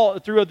saw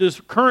through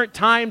these current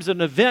times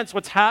and events,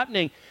 what's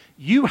happening,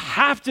 you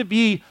have to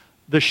be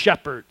the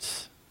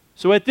shepherds.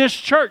 So at this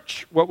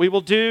church, what we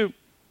will do,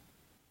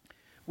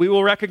 we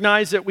will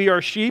recognize that we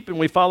are sheep and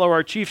we follow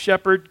our chief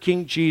shepherd,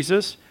 King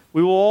Jesus.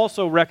 We will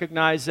also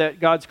recognize that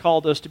God's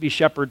called us to be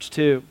shepherds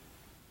too,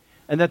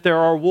 and that there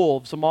are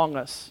wolves among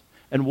us,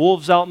 and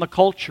wolves out in the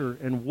culture,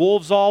 and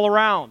wolves all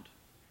around.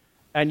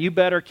 And you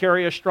better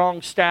carry a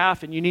strong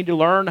staff, and you need to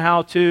learn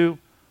how to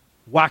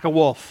whack a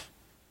wolf.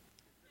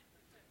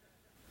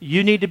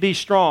 You need to be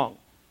strong.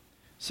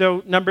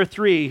 So number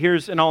 3,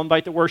 and I'll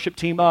invite the worship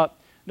team up.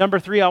 Number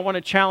 3, I want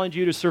to challenge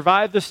you to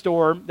survive the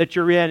storm that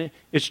you're in.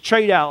 Is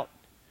trade out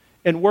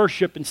and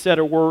worship instead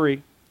of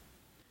worry.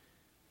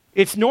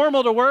 It's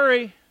normal to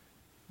worry.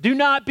 Do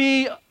not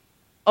be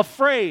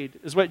afraid,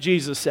 is what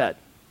Jesus said.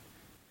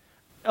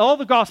 All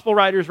the gospel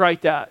writers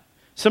write that.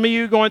 Some of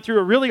you going through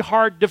a really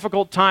hard,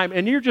 difficult time,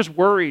 and you're just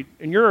worried,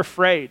 and you're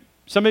afraid.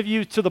 Some of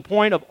you to the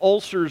point of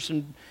ulcers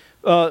and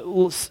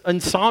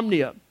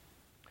insomnia.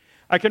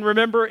 I can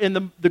remember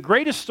in the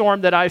greatest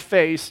storm that I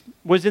faced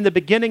was in the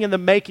beginning and the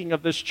making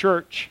of this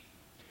church.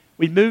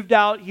 We moved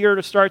out here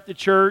to start the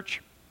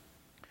church.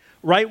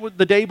 Right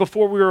the day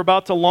before we were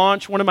about to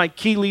launch, one of my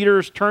key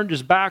leaders turned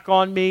his back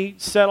on me,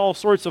 said all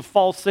sorts of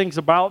false things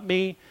about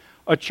me.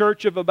 A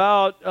church of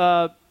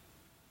about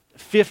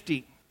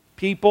 50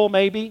 people,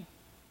 maybe.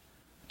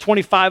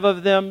 25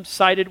 of them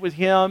sided with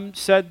him,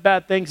 said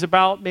bad things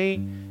about me.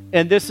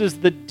 And this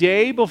is the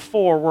day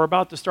before we're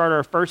about to start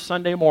our first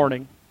Sunday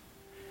morning.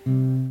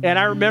 And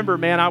I remember,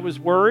 man, I was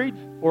worried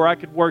or I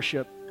could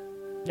worship.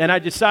 And I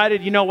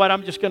decided, you know what,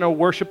 I'm just going to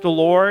worship the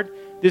Lord.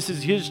 This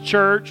is his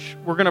church.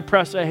 We're going to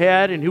press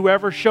ahead. And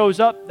whoever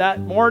shows up that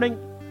morning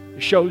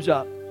shows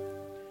up.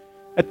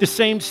 At the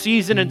same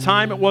season and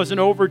time, it wasn't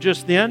over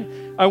just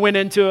then. I went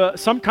into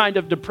some kind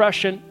of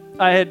depression.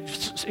 I had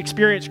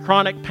experienced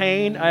chronic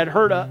pain. I had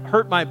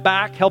hurt my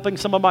back helping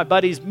some of my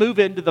buddies move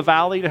into the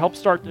valley to help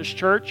start this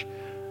church.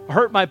 I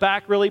hurt my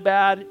back really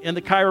bad, and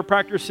the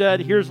chiropractor said,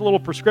 here's a little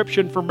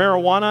prescription for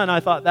marijuana, and I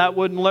thought that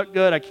wouldn't look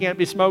good. I can't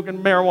be smoking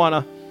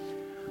marijuana.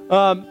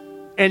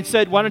 And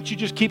said, why don't you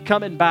just keep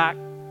coming back?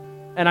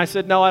 And I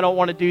said, no, I don't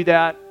want to do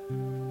that.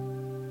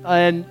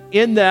 And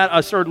in that,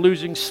 I started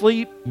losing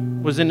sleep,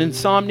 was in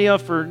insomnia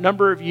for a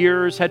number of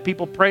years, had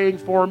people praying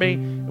for me,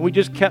 and we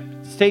just kept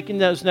taking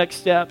those next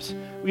steps.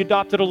 We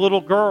adopted a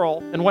little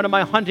girl, and one of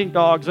my hunting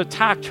dogs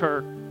attacked her.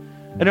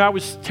 And I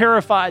was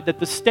terrified that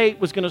the state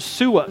was going to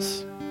sue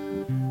us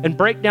and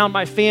break down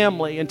my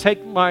family and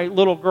take my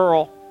little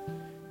girl.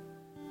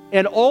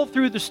 And all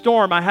through the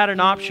storm, I had an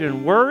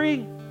option,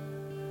 worry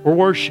or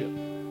worship.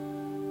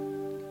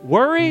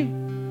 Worry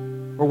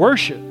or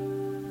worship.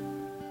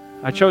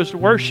 I chose to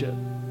worship,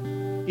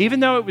 even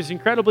though it was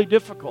incredibly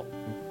difficult.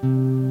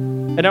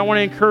 And I want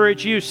to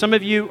encourage you, some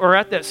of you are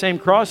at that same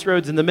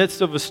crossroads in the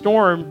midst of a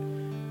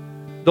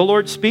storm. The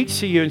Lord speaks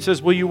to you and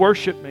says, will you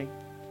worship me?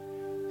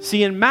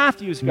 See, in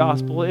Matthew's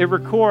gospel, it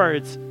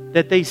records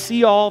that they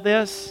see all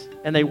this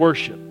and they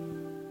worship.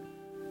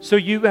 So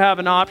you have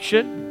an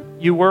option.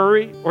 You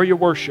worry or you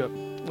worship.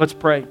 Let's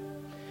pray.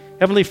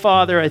 Heavenly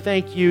Father, I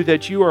thank you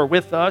that you are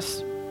with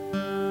us.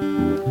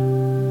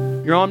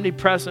 You're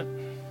omnipresent.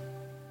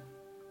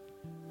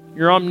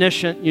 You're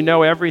omniscient. You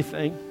know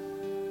everything.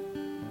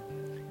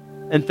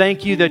 And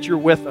thank you that you're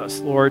with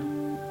us, Lord.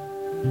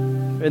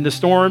 In the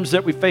storms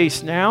that we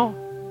face now,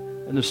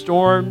 and the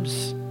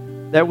storms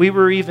that we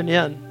were even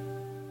in,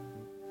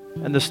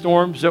 and the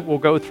storms that we'll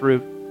go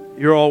through,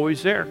 you're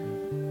always there.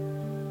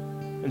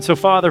 And so,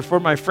 Father, for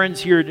my friends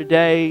here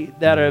today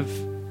that have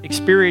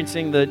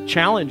experiencing the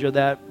challenge of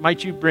that,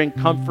 might you bring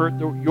comfort.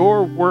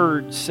 Your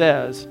word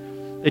says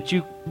that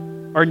you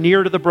are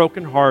near to the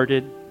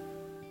brokenhearted,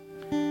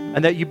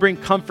 and that you bring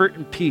comfort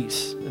and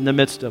peace in the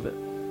midst of it.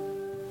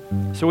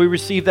 So we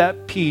receive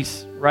that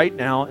peace right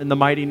now in the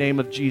mighty name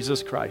of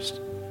Jesus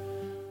Christ.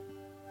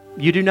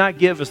 You do not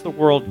give as the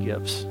world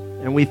gives,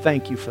 and we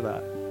thank you for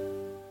that.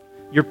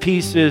 Your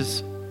peace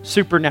is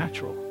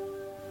supernatural.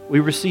 We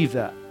receive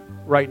that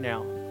right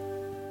now.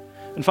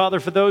 And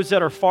Father, for those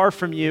that are far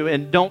from you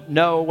and don't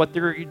know what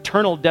their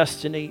eternal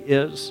destiny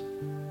is,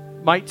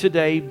 might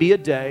today be a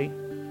day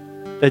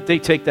that they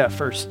take that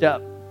first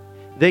step.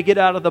 They get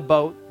out of the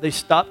boat, they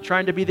stop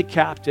trying to be the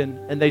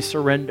captain, and they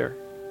surrender.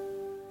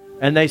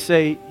 And they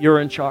say, you're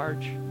in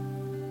charge.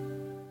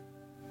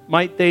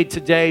 Might they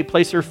today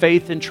place their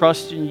faith and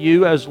trust in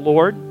you as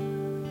Lord,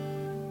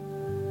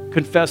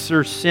 confess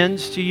their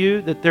sins to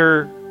you, that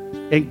they're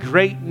in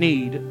great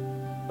need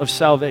of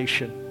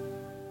salvation,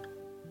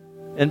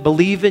 and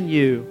believe in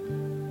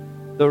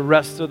you the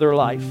rest of their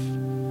life.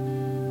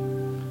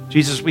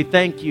 Jesus, we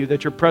thank you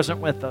that you're present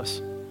with us.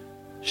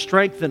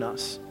 Strengthen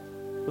us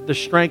with the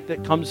strength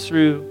that comes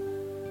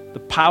through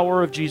the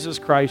power of Jesus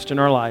Christ in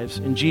our lives.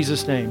 In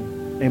Jesus'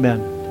 name,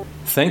 amen.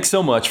 Thanks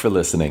so much for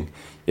listening.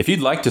 If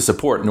you'd like to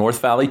support North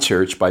Valley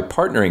Church by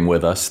partnering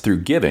with us through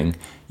giving,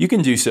 you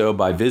can do so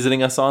by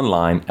visiting us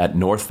online at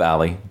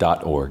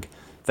northvalley.org.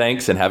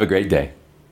 Thanks and have a great day.